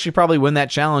could actually probably win that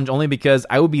challenge only because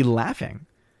I would be laughing.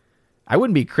 I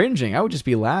wouldn't be cringing. I would just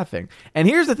be laughing. And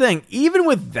here's the thing. Even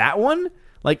with that one,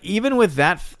 even with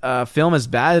that film as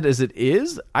bad as it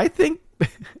is, I think,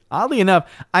 oddly enough,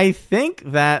 I think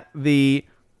that the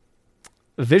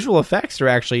visual effects are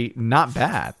actually not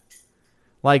bad.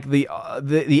 Like the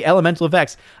elemental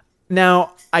effects.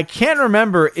 Now, I can't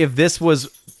remember if this was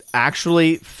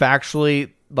actually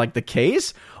factually like the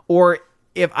case, or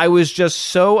if I was just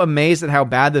so amazed at how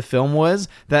bad the film was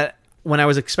that when I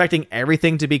was expecting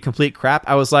everything to be complete crap,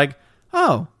 I was like,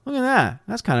 oh, look at that.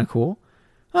 That's kind of cool.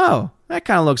 Oh, that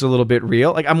kind of looks a little bit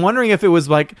real. Like, I'm wondering if it was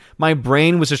like my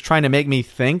brain was just trying to make me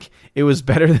think it was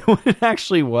better than what it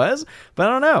actually was. But I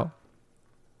don't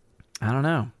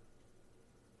know.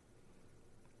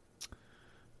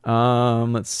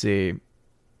 Let's see.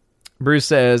 Bruce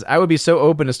says, I would be so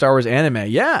open to Star Wars anime.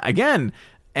 Yeah, again,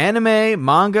 anime,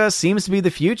 manga seems to be the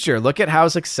future. Look at how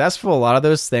successful a lot of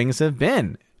those things have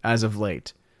been as of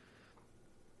late.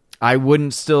 I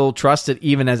wouldn't still trust it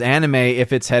even as anime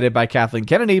if it's headed by Kathleen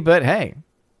Kennedy, but hey.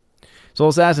 Soul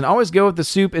Assassin, always go with the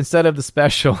soup instead of the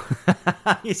special.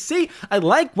 You see, I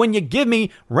like when you give me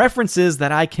references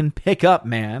that I can pick up,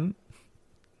 man.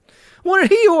 What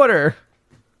did he order?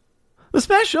 The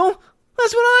special?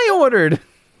 That's what I ordered.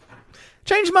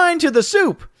 Change mine to the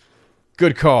soup.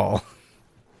 Good call.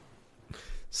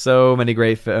 So many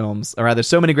great films, or rather,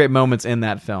 so many great moments in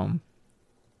that film.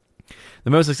 The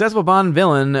most successful Bond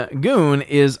villain, Goon,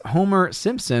 is Homer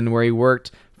Simpson, where he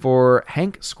worked for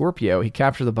Hank Scorpio. He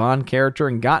captured the Bond character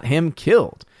and got him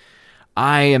killed.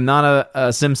 I am not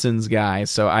a Simpsons guy,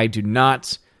 so I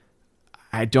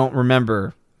don't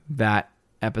remember that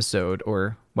episode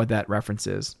or what that reference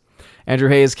is. Andrew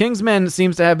Hayes, Kingsman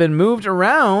seems to have been moved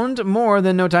around more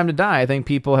than No Time to Die. I think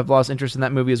people have lost interest in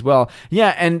that movie as well.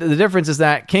 Yeah, and the difference is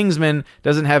that Kingsman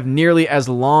doesn't have nearly as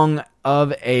long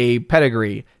of a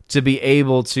pedigree to be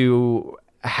able to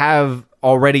have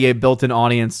already a built-in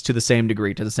audience to the same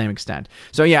degree, to the same extent.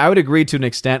 So yeah, I would agree to an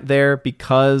extent there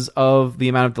because of the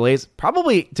amount of delays.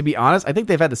 Probably, to be honest, I think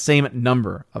they've had the same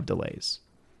number of delays.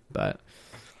 But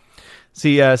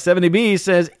see, 70B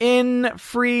says, in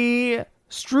free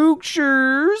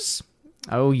structures.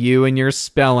 Oh, you and your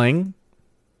spelling.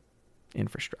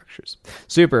 Infrastructures.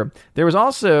 Super. There was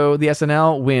also the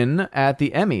SNL win at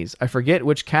the Emmys. I forget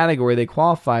which category they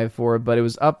qualified for, but it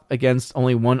was up against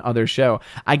only one other show.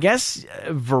 I guess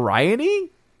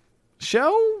variety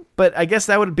show? But I guess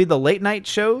that would be the late night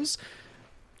shows.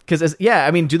 Because, yeah,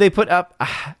 I mean, do they put up...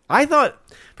 I thought...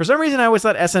 For some reason, I always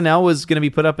thought SNL was going to be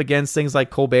put up against things like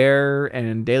Colbert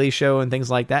and Daily Show and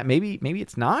things like that. Maybe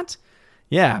it's not?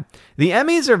 Yeah. The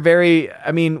Emmys are very...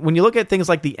 I mean, when you look at things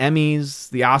like the Emmys,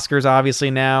 the Oscars, obviously,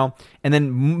 now, and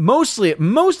then most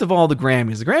of all, the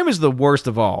Grammys. The Grammys are the worst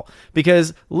of all.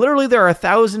 Because literally there are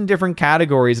 1,000 different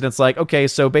categories, and it's like, okay,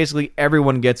 so basically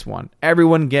everyone gets one.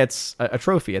 Everyone gets a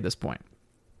trophy at this point.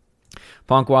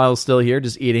 Punkwile's still here,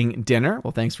 just eating dinner.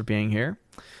 Well, thanks for being here.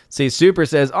 See, Super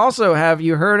says, also, have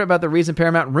you heard about the recent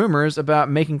Paramount rumors about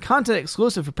making content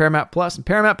exclusive for Paramount Plus and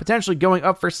Paramount potentially going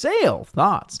up for sale?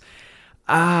 Thoughts?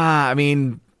 I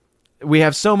mean, we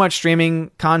have so much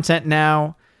streaming content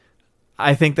now.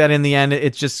 I think that in the end,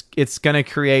 it's going to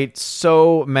create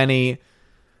so many...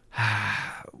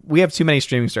 We have too many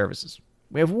streaming services.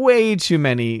 We have way too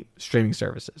many streaming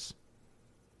services.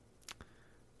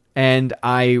 And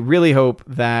I really hope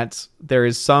that there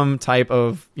is some type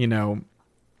of,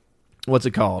 what's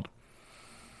it called?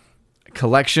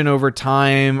 Collection over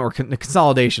time, or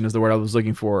consolidation is the word I was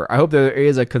looking for. I hope there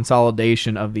is a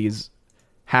consolidation of these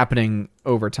happening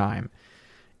over time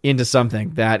into something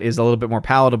that is a little bit more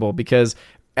palatable, because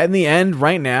in the end,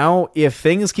 right now, if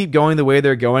things keep going the way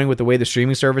they're going with the way the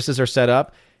streaming services are set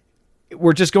up,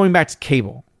 we're just going back to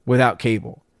cable without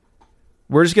cable.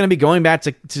 We're just going to be going back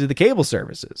to the cable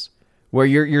services where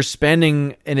you're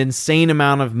spending an insane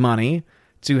amount of money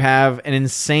to have an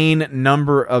insane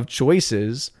number of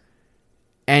choices,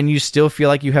 and you still feel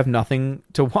like you have nothing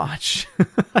to watch.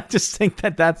 I just think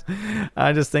that that's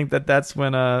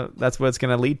when that's what it's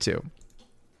going to lead to.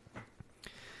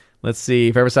 Let's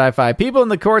see. Forever Sci-Fi. People in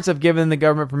the courts have given the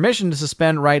government permission to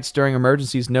suspend rights during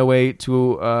emergencies. No way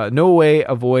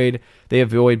avoid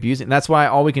abusing. And that's why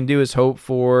all we can do is hope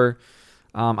for,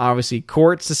 obviously,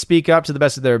 courts to speak up to the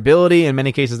best of their ability. In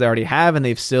many cases, they already have, and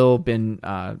they've still been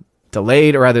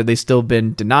delayed, or rather, they've still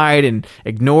been denied and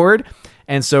ignored.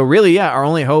 And so really, yeah, our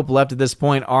only hope left at this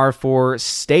point are for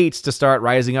states to start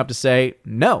rising up to say,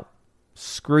 no,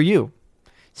 screw you.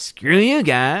 Screw you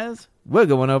guys. We're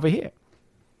going over here.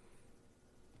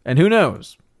 And who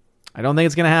knows? I don't think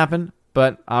it's going to happen,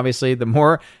 but obviously the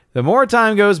more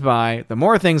time goes by, the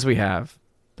more things we have,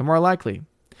 the more likely.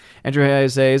 Andrew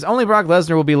Hayes says, only Brock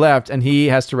Lesnar will be left, and he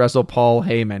has to wrestle Paul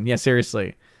Heyman. Yeah,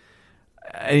 seriously.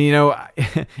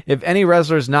 if any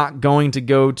wrestler's not going to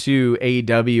go to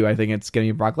AEW, I think it's going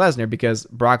to be Brock Lesnar, because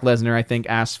Brock Lesnar, I think,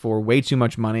 asks for way too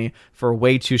much money for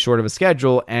way too short of a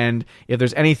schedule. And if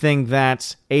there's anything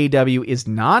that AEW is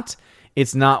not,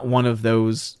 it's not one of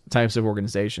those types of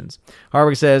organizations.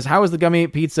 Harwick says, how was the gummy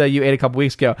pizza you ate a couple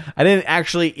weeks ago? I didn't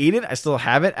actually eat it. I still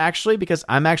have it, actually, because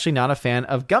I'm actually not a fan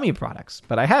of gummy products.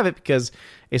 But I have it because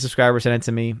a subscriber sent it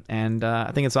to me, and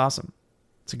I think it's awesome.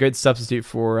 It's a good substitute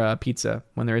for pizza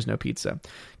when there is no pizza.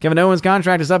 Kevin Owens'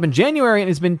 contract is up in January and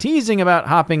has been teasing about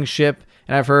hopping ship,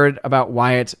 and I've heard about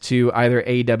Wyatt to either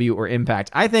AEW or Impact.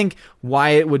 I think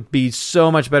Wyatt would be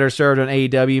so much better served on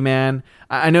AEW, man.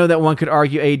 I know that one could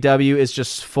argue AEW is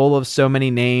just full of so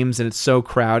many names and it's so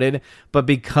crowded, but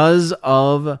because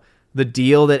of the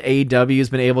deal that AEW has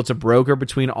been able to broker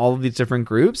between all of these different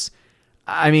groups,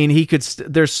 I mean, he could.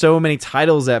 There's so many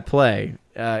titles at play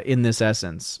in this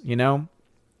essence, you know?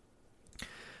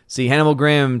 See, Hannibal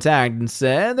Grimm tagged and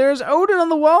said, there's Odin on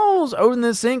the walls, Odin in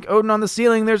the sink, Odin on the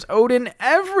ceiling, there's Odin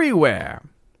everywhere.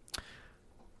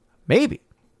 Maybe.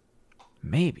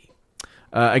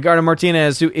 Edgardo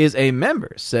Martinez, who is a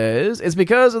member, says, it's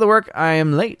because of the work I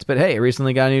am late, but hey, I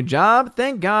recently got a new job.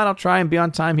 Thank God I'll try and be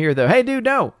on time here, though. Hey, dude,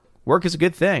 no. Work is a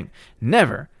good thing.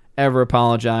 Never, ever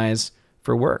apologize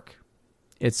for work.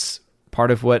 It's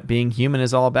part of what being human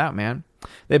is all about, man.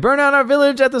 They burn out our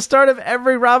village at the start of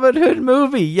every Robin Hood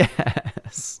movie.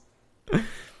 Yes.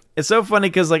 It's so funny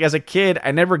because, like, as a kid,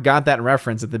 I never got that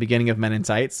reference at the beginning of Men in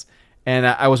Tights. And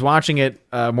I was watching it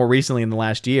more recently in the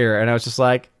last year, and I was just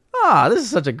like, this is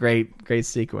such a great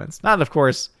sequence. Not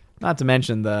to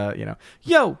mention the,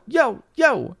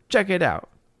 yo, check it out.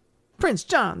 Prince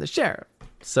John, the sheriff.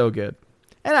 So good.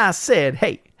 And I said,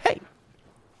 hey,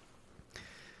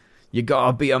 you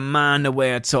gotta be a man to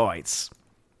wear tights.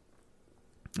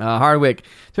 Hardwick,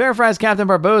 to paraphrase Captain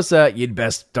Barbossa, you'd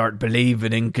best start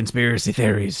believing in conspiracy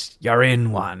theories. You're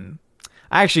in one.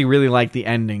 I actually really like the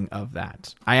ending of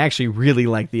that. I actually really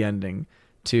like the ending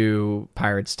to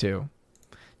Pirates 2.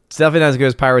 It's definitely not as good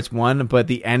as Pirates 1, but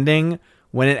the ending,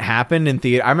 when it happened in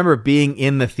theater, I remember being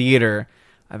in the theater.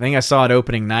 I think I saw it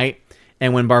opening night,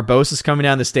 and when Barbossa's coming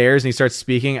down the stairs and he starts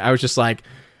speaking, I was just like,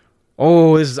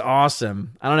 oh, this is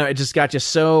awesome. I don't know, it just got you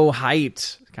so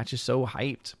hyped.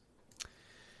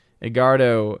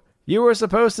 Edgardo, you were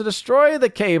supposed to destroy the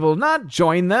cable, not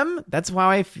join them. That's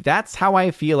how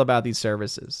I feel about these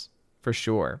services, for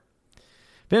sure.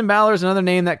 Finn Balor is another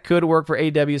name that could work for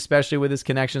AEW, especially with his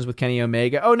connections with Kenny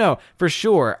Omega. Oh, no, for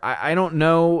sure. I don't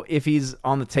know if he's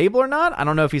on the table or not. I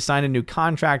don't know if he signed a new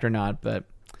contract or not, but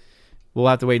we'll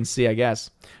have to wait and see, I guess.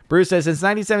 Bruce says, since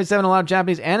 1977, a lot of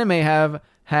Japanese anime have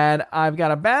had I've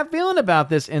got a bad feeling about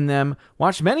this in them.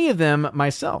 Watched many of them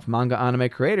myself. Manga anime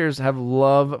creators have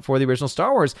love for the original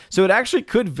Star Wars. So it actually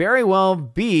could very well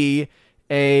be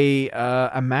a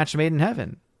match made in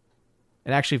heaven.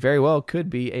 It actually very well could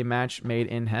be a match made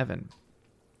in heaven.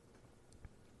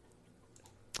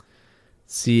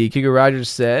 See, Kigo Rogers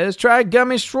says, try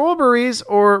gummy strawberries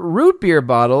or root beer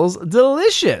bottles.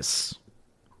 Delicious.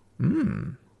 I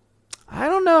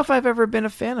don't know if I've ever been a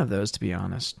fan of those, to be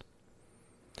honest.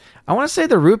 I want to say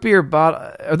the root beer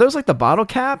bottle, are those like the bottle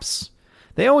caps?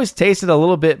 They always tasted a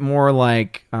little bit more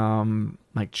like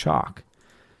chalk.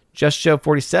 Just Joe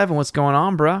 47, what's going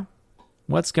on, bruh?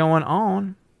 What's going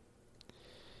on?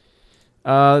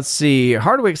 Let's see.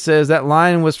 Hardwick says that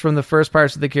line was from the first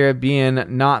Pirates of the Caribbean,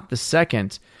 not the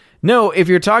second. No, if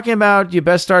you're talking about you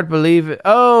best start believing...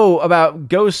 Oh, about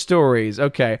ghost stories.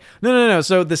 Okay. No.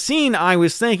 So the scene I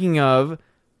was thinking of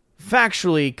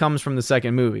factually comes from the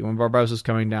second movie when Barbossa's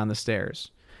coming down the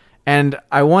stairs. And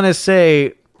I want to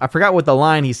say... I forgot what the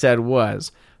line he said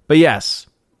was. But yes,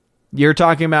 you're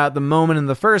talking about the moment in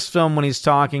the first film when he's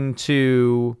talking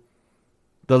to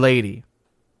the lady.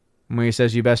 When he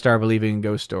says, you best start believing in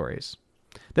ghost stories.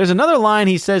 There's another line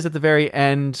he says at the very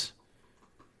end.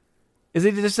 Is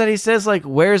it just that he says, like,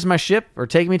 where's my ship? Or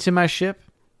take me to my ship?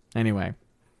 Anyway.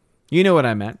 You know what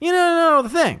I meant. You know the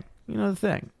thing.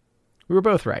 We were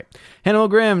both right. Hannibal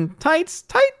Grimm, tights.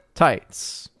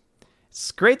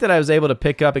 It's great that I was able to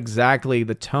pick up exactly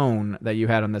the tone that you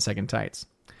had on the second tights.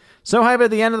 So hype at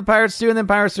the end of the Pirates 2, and then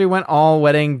Pirates 3 went all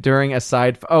wedding during a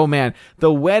side... Oh, man.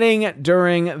 The wedding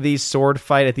during the sword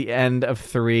fight at the end of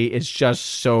 3 is just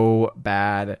so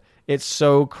bad. It's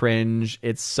so cringe.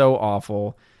 It's so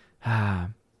awful. Happy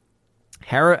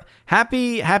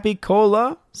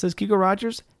Cola, says Kiko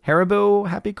Rogers. Haribo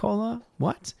Happy Cola?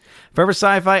 What? Forever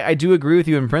Sci-Fi, I do agree with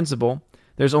you in principle.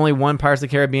 There's only one Pirates of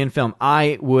the Caribbean film.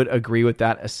 I would agree with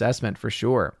that assessment for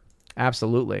sure.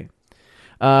 Absolutely.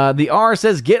 The R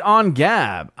says, get on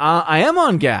Gab. I am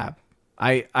on Gab.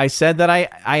 I said that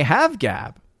I have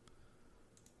Gab.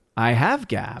 I have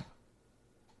Gab.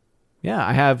 Yeah,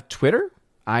 I have Twitter.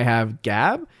 I have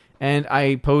Gab. And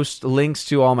I post links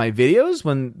to all my videos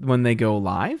when they go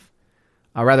live.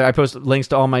 Rather, I post links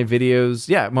to all my videos.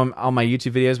 Yeah, all my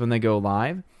YouTube videos when they go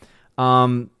live.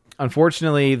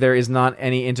 Unfortunately, there is not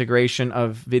any integration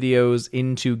of videos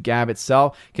into Gab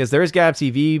itself because there is Gab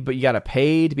TV, but you got to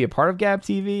pay to be a part of Gab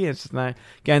TV. It's just not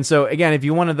again. So again, if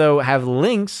you want to though have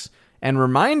links and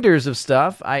reminders of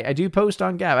stuff, I do post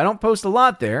on Gab. I don't post a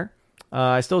lot there.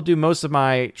 I still do most of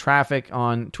my traffic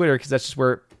on Twitter because that's just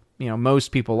where most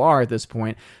people are at this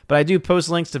point. But I do post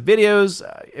links to videos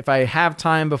if I have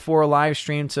time before a live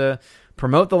stream to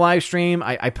promote the live stream.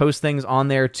 I post things on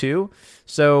there too.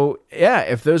 So yeah,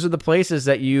 if those are the places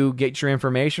that you get your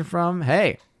information from,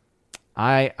 hey,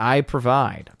 I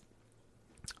provide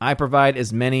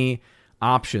as many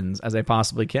options as I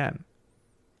possibly can.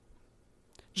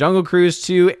 Jungle Cruise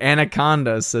 2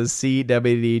 Anaconda, says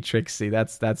CWD Trixie.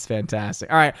 That's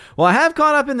fantastic. All right, well, I have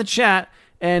caught up in the chat,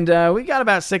 and we got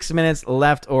about 6 minutes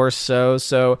left or so.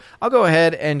 So I'll go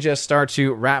ahead and just start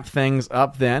to wrap things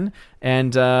up then.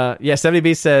 And yeah,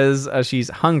 70B says she's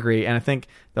hungry, and I think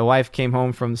the wife came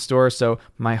home from the store. So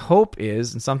my hope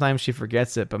is, and sometimes she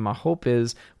forgets it, but my hope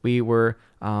is we were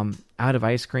out of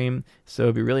ice cream. So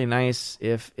it'd be really nice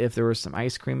if there was some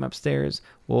ice cream upstairs.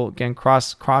 We'll again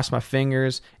cross my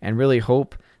fingers and really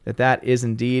hope that is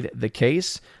indeed the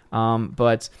case.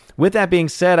 But with that being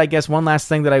said, I guess one last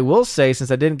thing that I will say,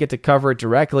 since I didn't get to cover it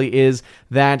directly, is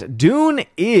that Dune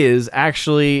is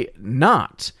actually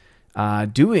not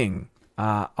doing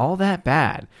all that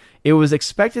bad. It was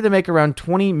expected to make around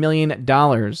 $20 million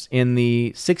in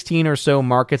the 16 or so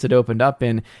markets it opened up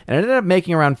in, and it ended up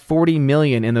making around $40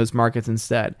 million in those markets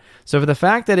instead. So for the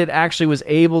fact that it actually was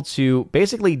able to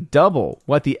basically double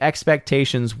what the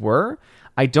expectations were,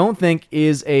 I don't think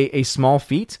is a small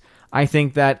feat. I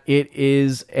think that it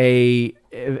is a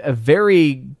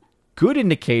very good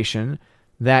indication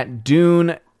that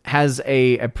Dune has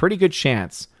a pretty good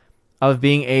chance of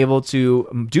being able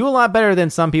to do a lot better than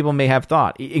some people may have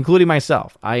thought, including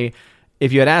myself.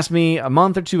 If you had asked me a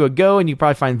month or two ago, and you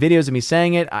probably find videos of me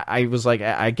saying it, I was like,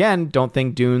 again, don't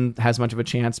think Dune has much of a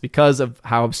chance because of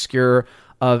how obscure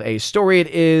of a story it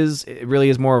is. It really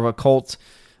is more of a cult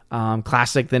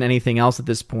classic than anything else at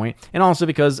this point, and also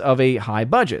because of a high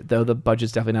budget, though the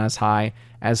budget's definitely not as high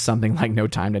as something like No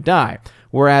Time to Die.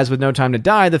 Whereas with No Time to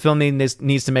Die, the film needs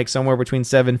to make somewhere between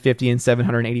 $750 and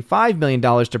 $785 million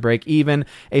to break even.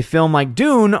 A film like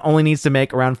Dune only needs to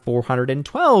make around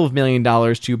 $412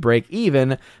 million to break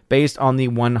even based on the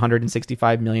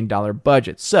 $165 million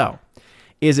budget. So,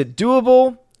 is it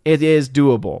doable? It is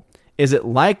doable. Is it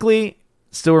likely?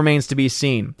 Still remains to be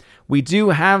seen. We do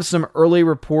have some early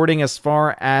reporting as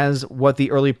far as what the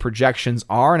early projections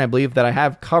are, and I believe that I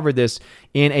have covered this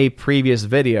in a previous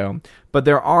video, but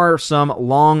there are some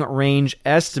long-range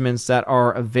estimates that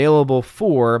are available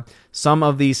for some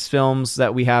of these films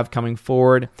that we have coming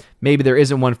forward. Maybe there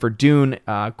isn't one for Dune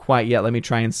quite yet. Let me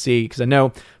try and see, because I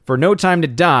know for No Time to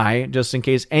Die, just in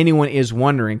case anyone is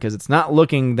wondering, because it's not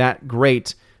looking that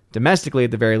great domestically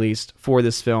at the very least for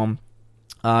this film,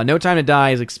 No Time to Die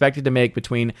is expected to make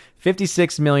between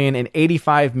 $56 million and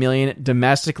 $85 million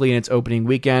domestically in its opening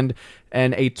weekend,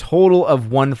 and a total of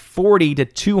 $140 to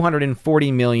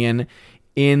 $240 million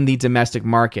in the domestic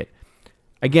market.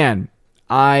 Again,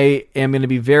 I am going to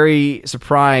be very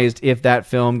surprised if that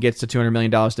film gets to $200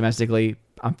 million domestically,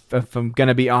 if I'm going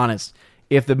to be honest.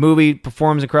 If the movie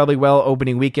performs incredibly well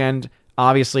opening weekend,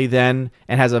 obviously then,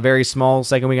 and has a very small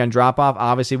second weekend drop-off,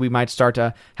 obviously we might start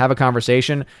to have a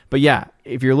conversation. But yeah,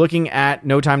 if you're looking at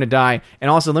No Time to Die, and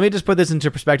also let me just put this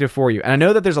into perspective for you. And I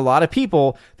know that there's a lot of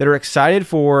people that are excited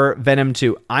for Venom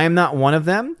 2. I am not one of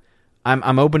them.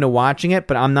 I'm open to watching it,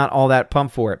 but I'm not all that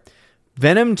pumped for it.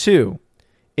 Venom 2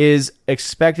 is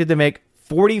expected to make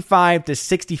 $45 to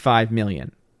 $65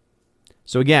 million.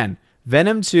 So again,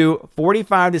 Venom 2,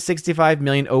 $45 to $65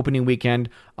 million opening weekend,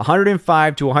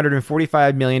 $105 to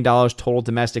 $145 million total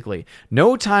domestically.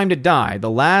 No Time to Die,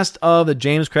 the last of the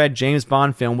James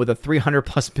Bond film with a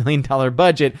 $300+ million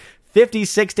budget,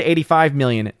 $56 to $85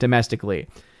 million domestically.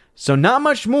 So not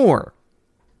much more.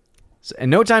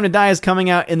 And No Time to Die is coming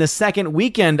out in the second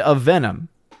weekend of Venom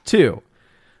 2.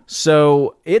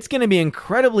 So it's going to be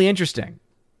incredibly interesting.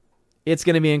 It's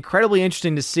going to be incredibly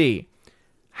interesting to see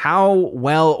how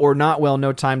well or not well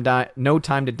No Time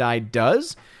to Die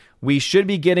does. We should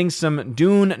be getting some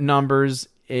Dune numbers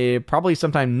probably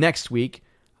sometime next week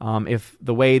if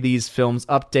the way these films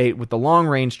update with the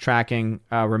long-range tracking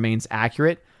remains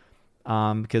accurate.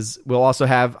 because we'll also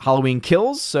have Halloween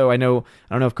Kills. So I don't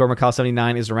know if Cobra Kai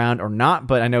 79 is around or not,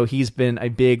 but I know he's been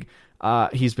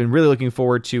he's been really looking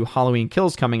forward to Halloween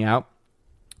Kills coming out.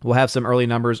 We'll have some early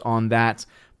numbers on that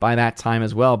by that time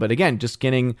as well. But again, just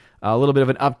getting a little bit of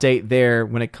an update there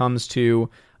when it comes to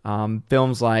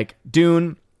films like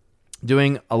Dune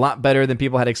doing a lot better than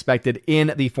people had expected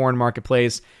in the foreign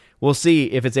marketplace. We'll see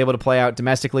if it's able to play out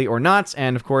domestically or not.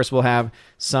 And of course, we'll have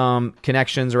some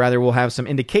connections, or rather, we'll have some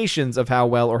indications of how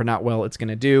well or not well it's going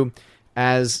to do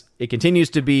as it continues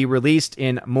to be released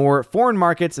in more foreign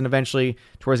markets and eventually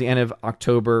towards the end of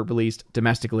October released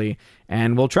domestically.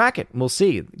 And we'll track it. We'll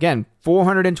see. Again,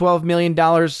 $412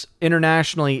 million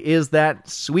internationally is that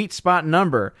sweet spot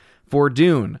number for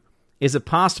Dune. Is it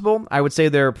possible? I would say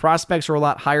their prospects are a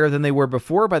lot higher than they were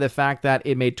before by the fact that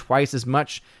it made twice as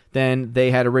much than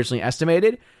they had originally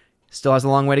estimated. Still has a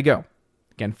long way to go.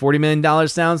 Again, $40 million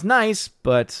sounds nice,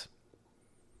 but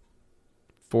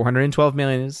 $412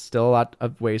 million is still a lot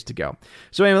of ways to go.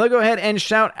 So anyway, let's go ahead and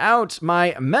shout out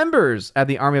my members at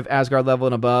the Army of Asgard level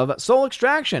and above. Soul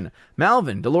Extraction,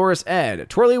 Malvin, Dolores Ed,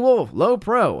 Twirly Wolf, Low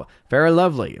Pro, Farrah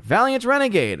Lovely, Valiant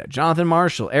Renegade, Jonathan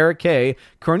Marshall, Eric K,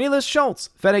 Cornelius Schultz,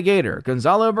 Feta Gator,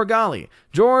 Gonzalo Bergali,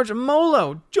 George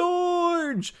Molo,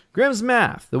 Grimm's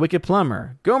Math, The Wicked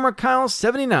Plumber, Gomer Kyle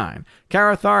 79,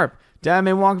 Kara Tharp,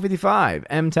 Dadman Walk 55,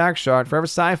 M Tackshot, Forever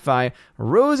Sci-Fi,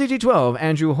 Rosie G12,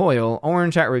 Andrew Hoyle,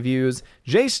 Orange Chat Reviews,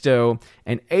 Jay Stowe,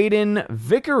 and Aiden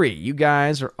Vickery. You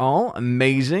guys are all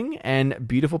amazing and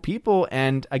beautiful people.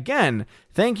 And again,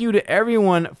 thank you to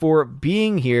everyone for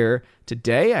being here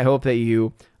today. I hope that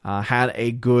you had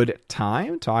a good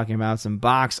time talking about some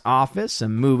box office,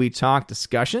 some movie talk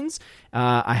discussions.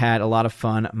 I had a lot of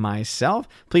fun myself.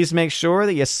 Please make sure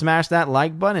that you smash that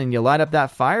like button and you light up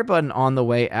that fire button on the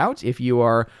way out. If you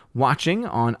are watching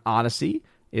on Odyssey,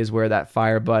 is where that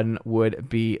fire button would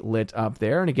be lit up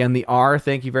there. And again, the R,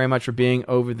 thank you very much for being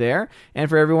over there. And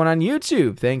for everyone on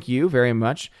YouTube, thank you very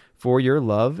much for your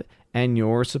love and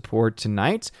your support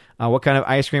tonight. What kind of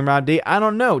ice cream, Rob D? I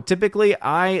don't know. Typically,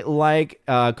 I like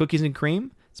cookies and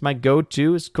cream. It's my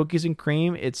go-to is cookies and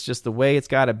cream. It's just the way it's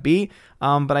got to be.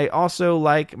 But I also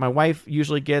like, my wife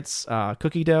usually gets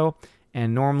cookie dough,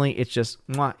 and normally it's just,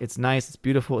 it's nice, it's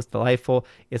beautiful, it's delightful,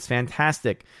 it's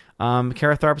fantastic.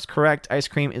 Kara Tharp is correct. Ice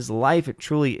cream is life. It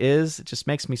truly is. It just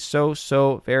makes me so,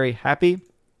 so very happy.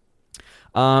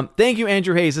 Thank you,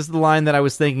 Andrew Hayes. This is the line that I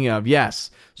was thinking of.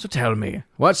 Yes. So tell me,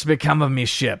 what's become of me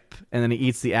ship? And then he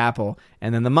eats the apple.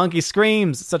 And then the monkey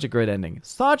screams. It's such a good ending.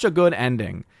 Such a good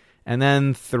ending. And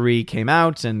then 3 came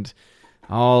out, and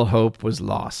all hope was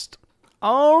lost.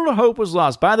 All hope was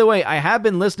lost. By the way, I have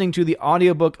been listening to the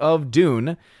audiobook of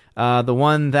Dune, the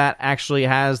one that actually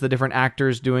has the different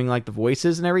actors doing like the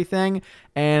voices and everything.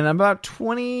 And I'm about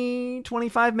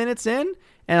 25 minutes in.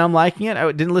 And I'm liking it.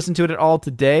 I didn't listen to it at all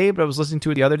today, but I was listening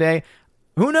to it the other day.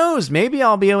 Who knows? Maybe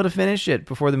I'll be able to finish it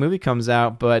before the movie comes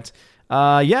out. But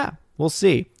yeah, we'll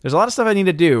see. There's a lot of stuff I need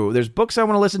to do. There's books I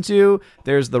want to listen to.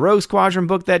 There's the Rogue Squadron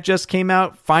book that just came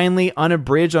out, finally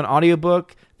unabridged on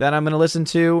audiobook, that I'm going to listen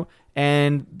to.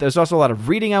 And there's also a lot of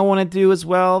reading I want to do as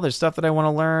well. There's stuff that I want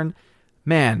to learn.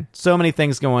 Man, so many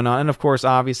things going on. And of course,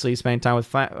 obviously, spending time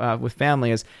with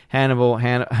family as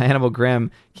Hannibal Grimm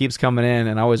keeps coming in,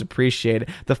 and I always appreciate it.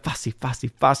 The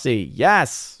fussy.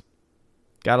 Yes!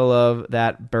 Gotta love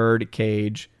that bird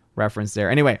cage reference there.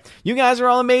 Anyway, you guys are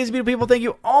all amazing, beautiful people. Thank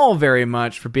you all very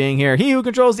much for being here. He who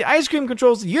controls the ice cream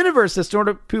controls the universe, says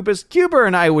Snorta Poopus Cuber,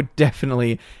 and I would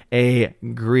definitely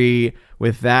agree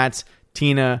with that.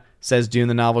 Tina says Dune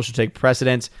the novel should take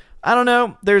precedence. I don't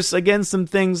know. There's, again, some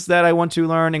things that I want to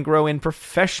learn and grow in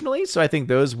professionally, so I think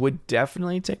those would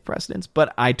definitely take precedence,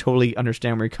 but I totally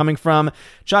understand where you're coming from.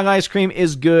 Chocolate ice cream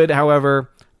is good. However,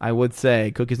 I would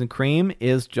say cookies and cream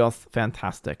is just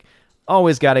fantastic.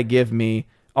 Always got to give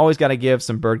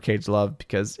some birdcage love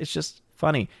because it's just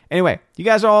funny. Anyway, you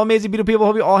guys are all amazing, beautiful people.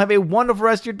 Hope you all have a wonderful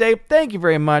rest of your day. Thank you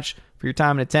very much for your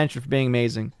time and attention, for being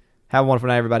amazing. Have a wonderful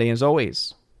night, everybody, and as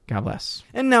always, God bless.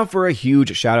 And now for a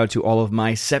huge shout out to all of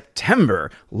my September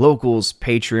Locals,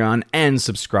 Patreon, and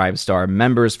Subscribestar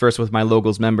members. First with my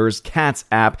Locals members, Cats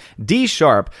App, D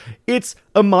Sharp, It's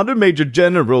a Modern Major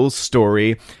General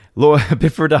Story, Laura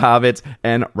Bifford Hobbit,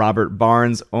 and Robert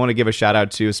Barnes. I want to give a shout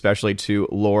out to, especially to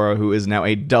Laura, who is now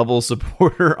a double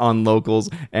supporter on Locals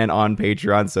and on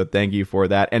Patreon, so thank you for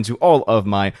that. And to all of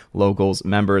my Locals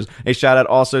members. A shout out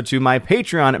also to my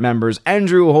Patreon members,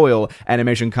 Andrew Hoyle,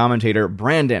 animation commentator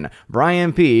Brandon,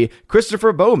 Brian P.,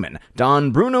 Christopher Bowman,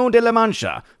 Don Bruno de la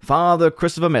Mancha, Father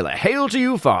Christopher Miller, hail to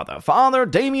you, Father, Father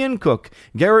Damian Cook,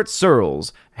 Garrett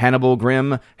Searles, Hannibal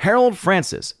Grimm, Harold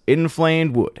Francis,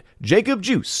 Inflamed Wood, Jacob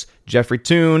Juice, Jeffrey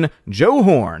Toon, Joe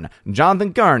Horn,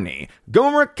 Jonathan Carney,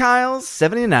 Gomer Kyle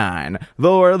 79,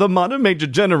 Lore the Modern Major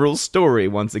General Story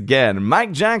once again,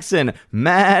 Mike Jackson,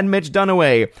 Mad Mitch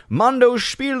Dunaway, Mondo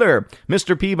Spieler,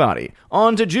 Mr. Peabody,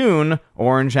 On to June,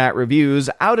 Orange Hat Reviews,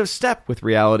 Out of Step with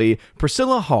Reality,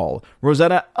 Priscilla Hall,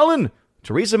 Rosetta Ullen,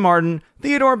 Teresa Martin,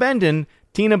 Theodore Bendon,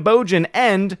 Tina Bojan,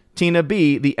 and Tina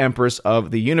B, the Empress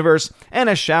of the Universe. And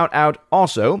a shout out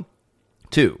also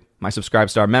to my Subscribe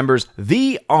Star members,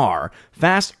 The R,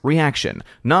 Fast Reaction,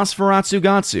 Nosferatu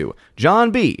Gatsu,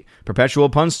 John B, Perpetual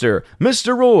Punster,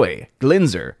 Mr. Roy,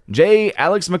 Glinzer, J.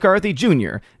 Alex McCarthy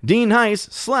Jr., Dean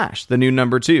Heiss / the new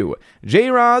number 2,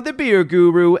 J-Rod the Beer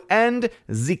Guru, and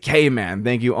ZK Man.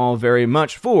 Thank you all very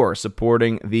much for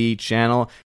supporting the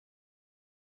channel.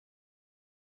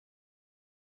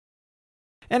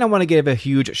 And I want to give a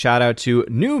huge shout out to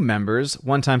new members,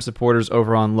 one-time supporters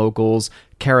over on Locals,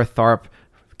 Kara Tharp,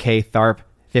 K Tharp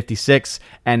 56,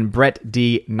 and Brett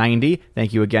D 90.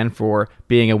 Thank you again for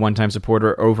being a one-time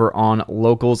supporter over on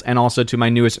Locals, and also to my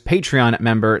newest Patreon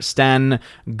member, Stan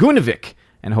Gunevik.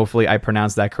 And hopefully I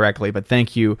pronounced that correctly, but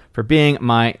thank you for being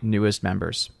my newest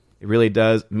members. It really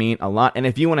does mean a lot. And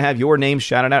if you want to have your name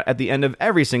shouted out at the end of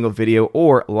every single video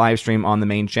or live stream on the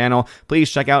main channel, please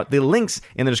check out the links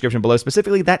in the description below,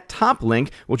 specifically that top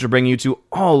link, which will bring you to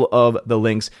all of the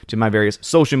links to my various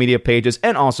social media pages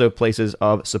and also places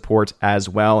of support as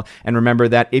well. And remember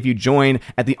that if you join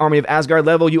at the Army of Asgard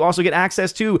level, you also get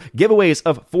access to giveaways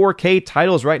of 4K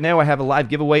titles. Right now, I have a live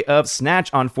giveaway of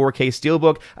Snatch on 4K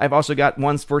Steelbook. I've also got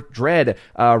ones for Dread,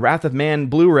 Wrath of Man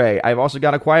Blu-ray. I've also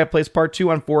got A Quiet Place Part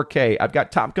 2 on 4K. I've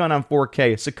got Top Gun on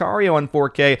 4K, Sicario on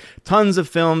 4K, tons of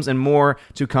films and more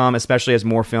to come, especially as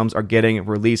more films are getting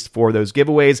released for those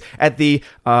giveaways. At the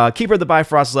Keeper of the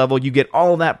Bifrost level, you get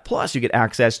all of that, plus you get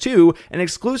access to an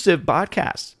exclusive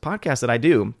podcast that I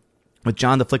do with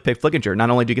John the Flick Pick Flickinger. Not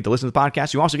only do you get to listen to the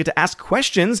podcast, you also get to ask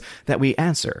questions that we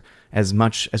answer as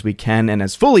much as we can and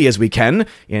as fully as we can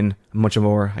in a much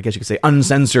more, I guess you could say,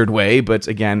 uncensored way, but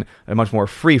again, a much more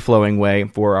free-flowing way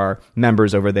for our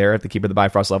members over there at the Keeper of the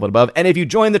Bifrost level above. And if you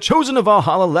join the Chosen of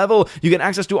Valhalla level, you get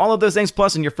access to all of those things,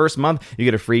 plus in your first month, you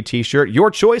get a free t-shirt, your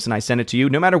choice, and I send it to you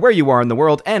no matter where you are in the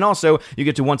world. And also, you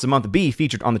get to once a month be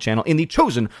featured on the channel in the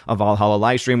Chosen of Valhalla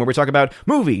live stream, where we talk about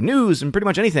movie, news, and pretty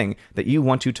much anything that you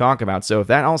want to talk about. So if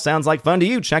that all sounds like fun to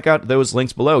you, check out those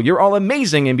links below. You're all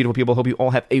amazing and beautiful people. Hope you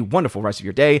all have a wonderful rest of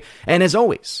your day. And as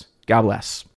always, God bless.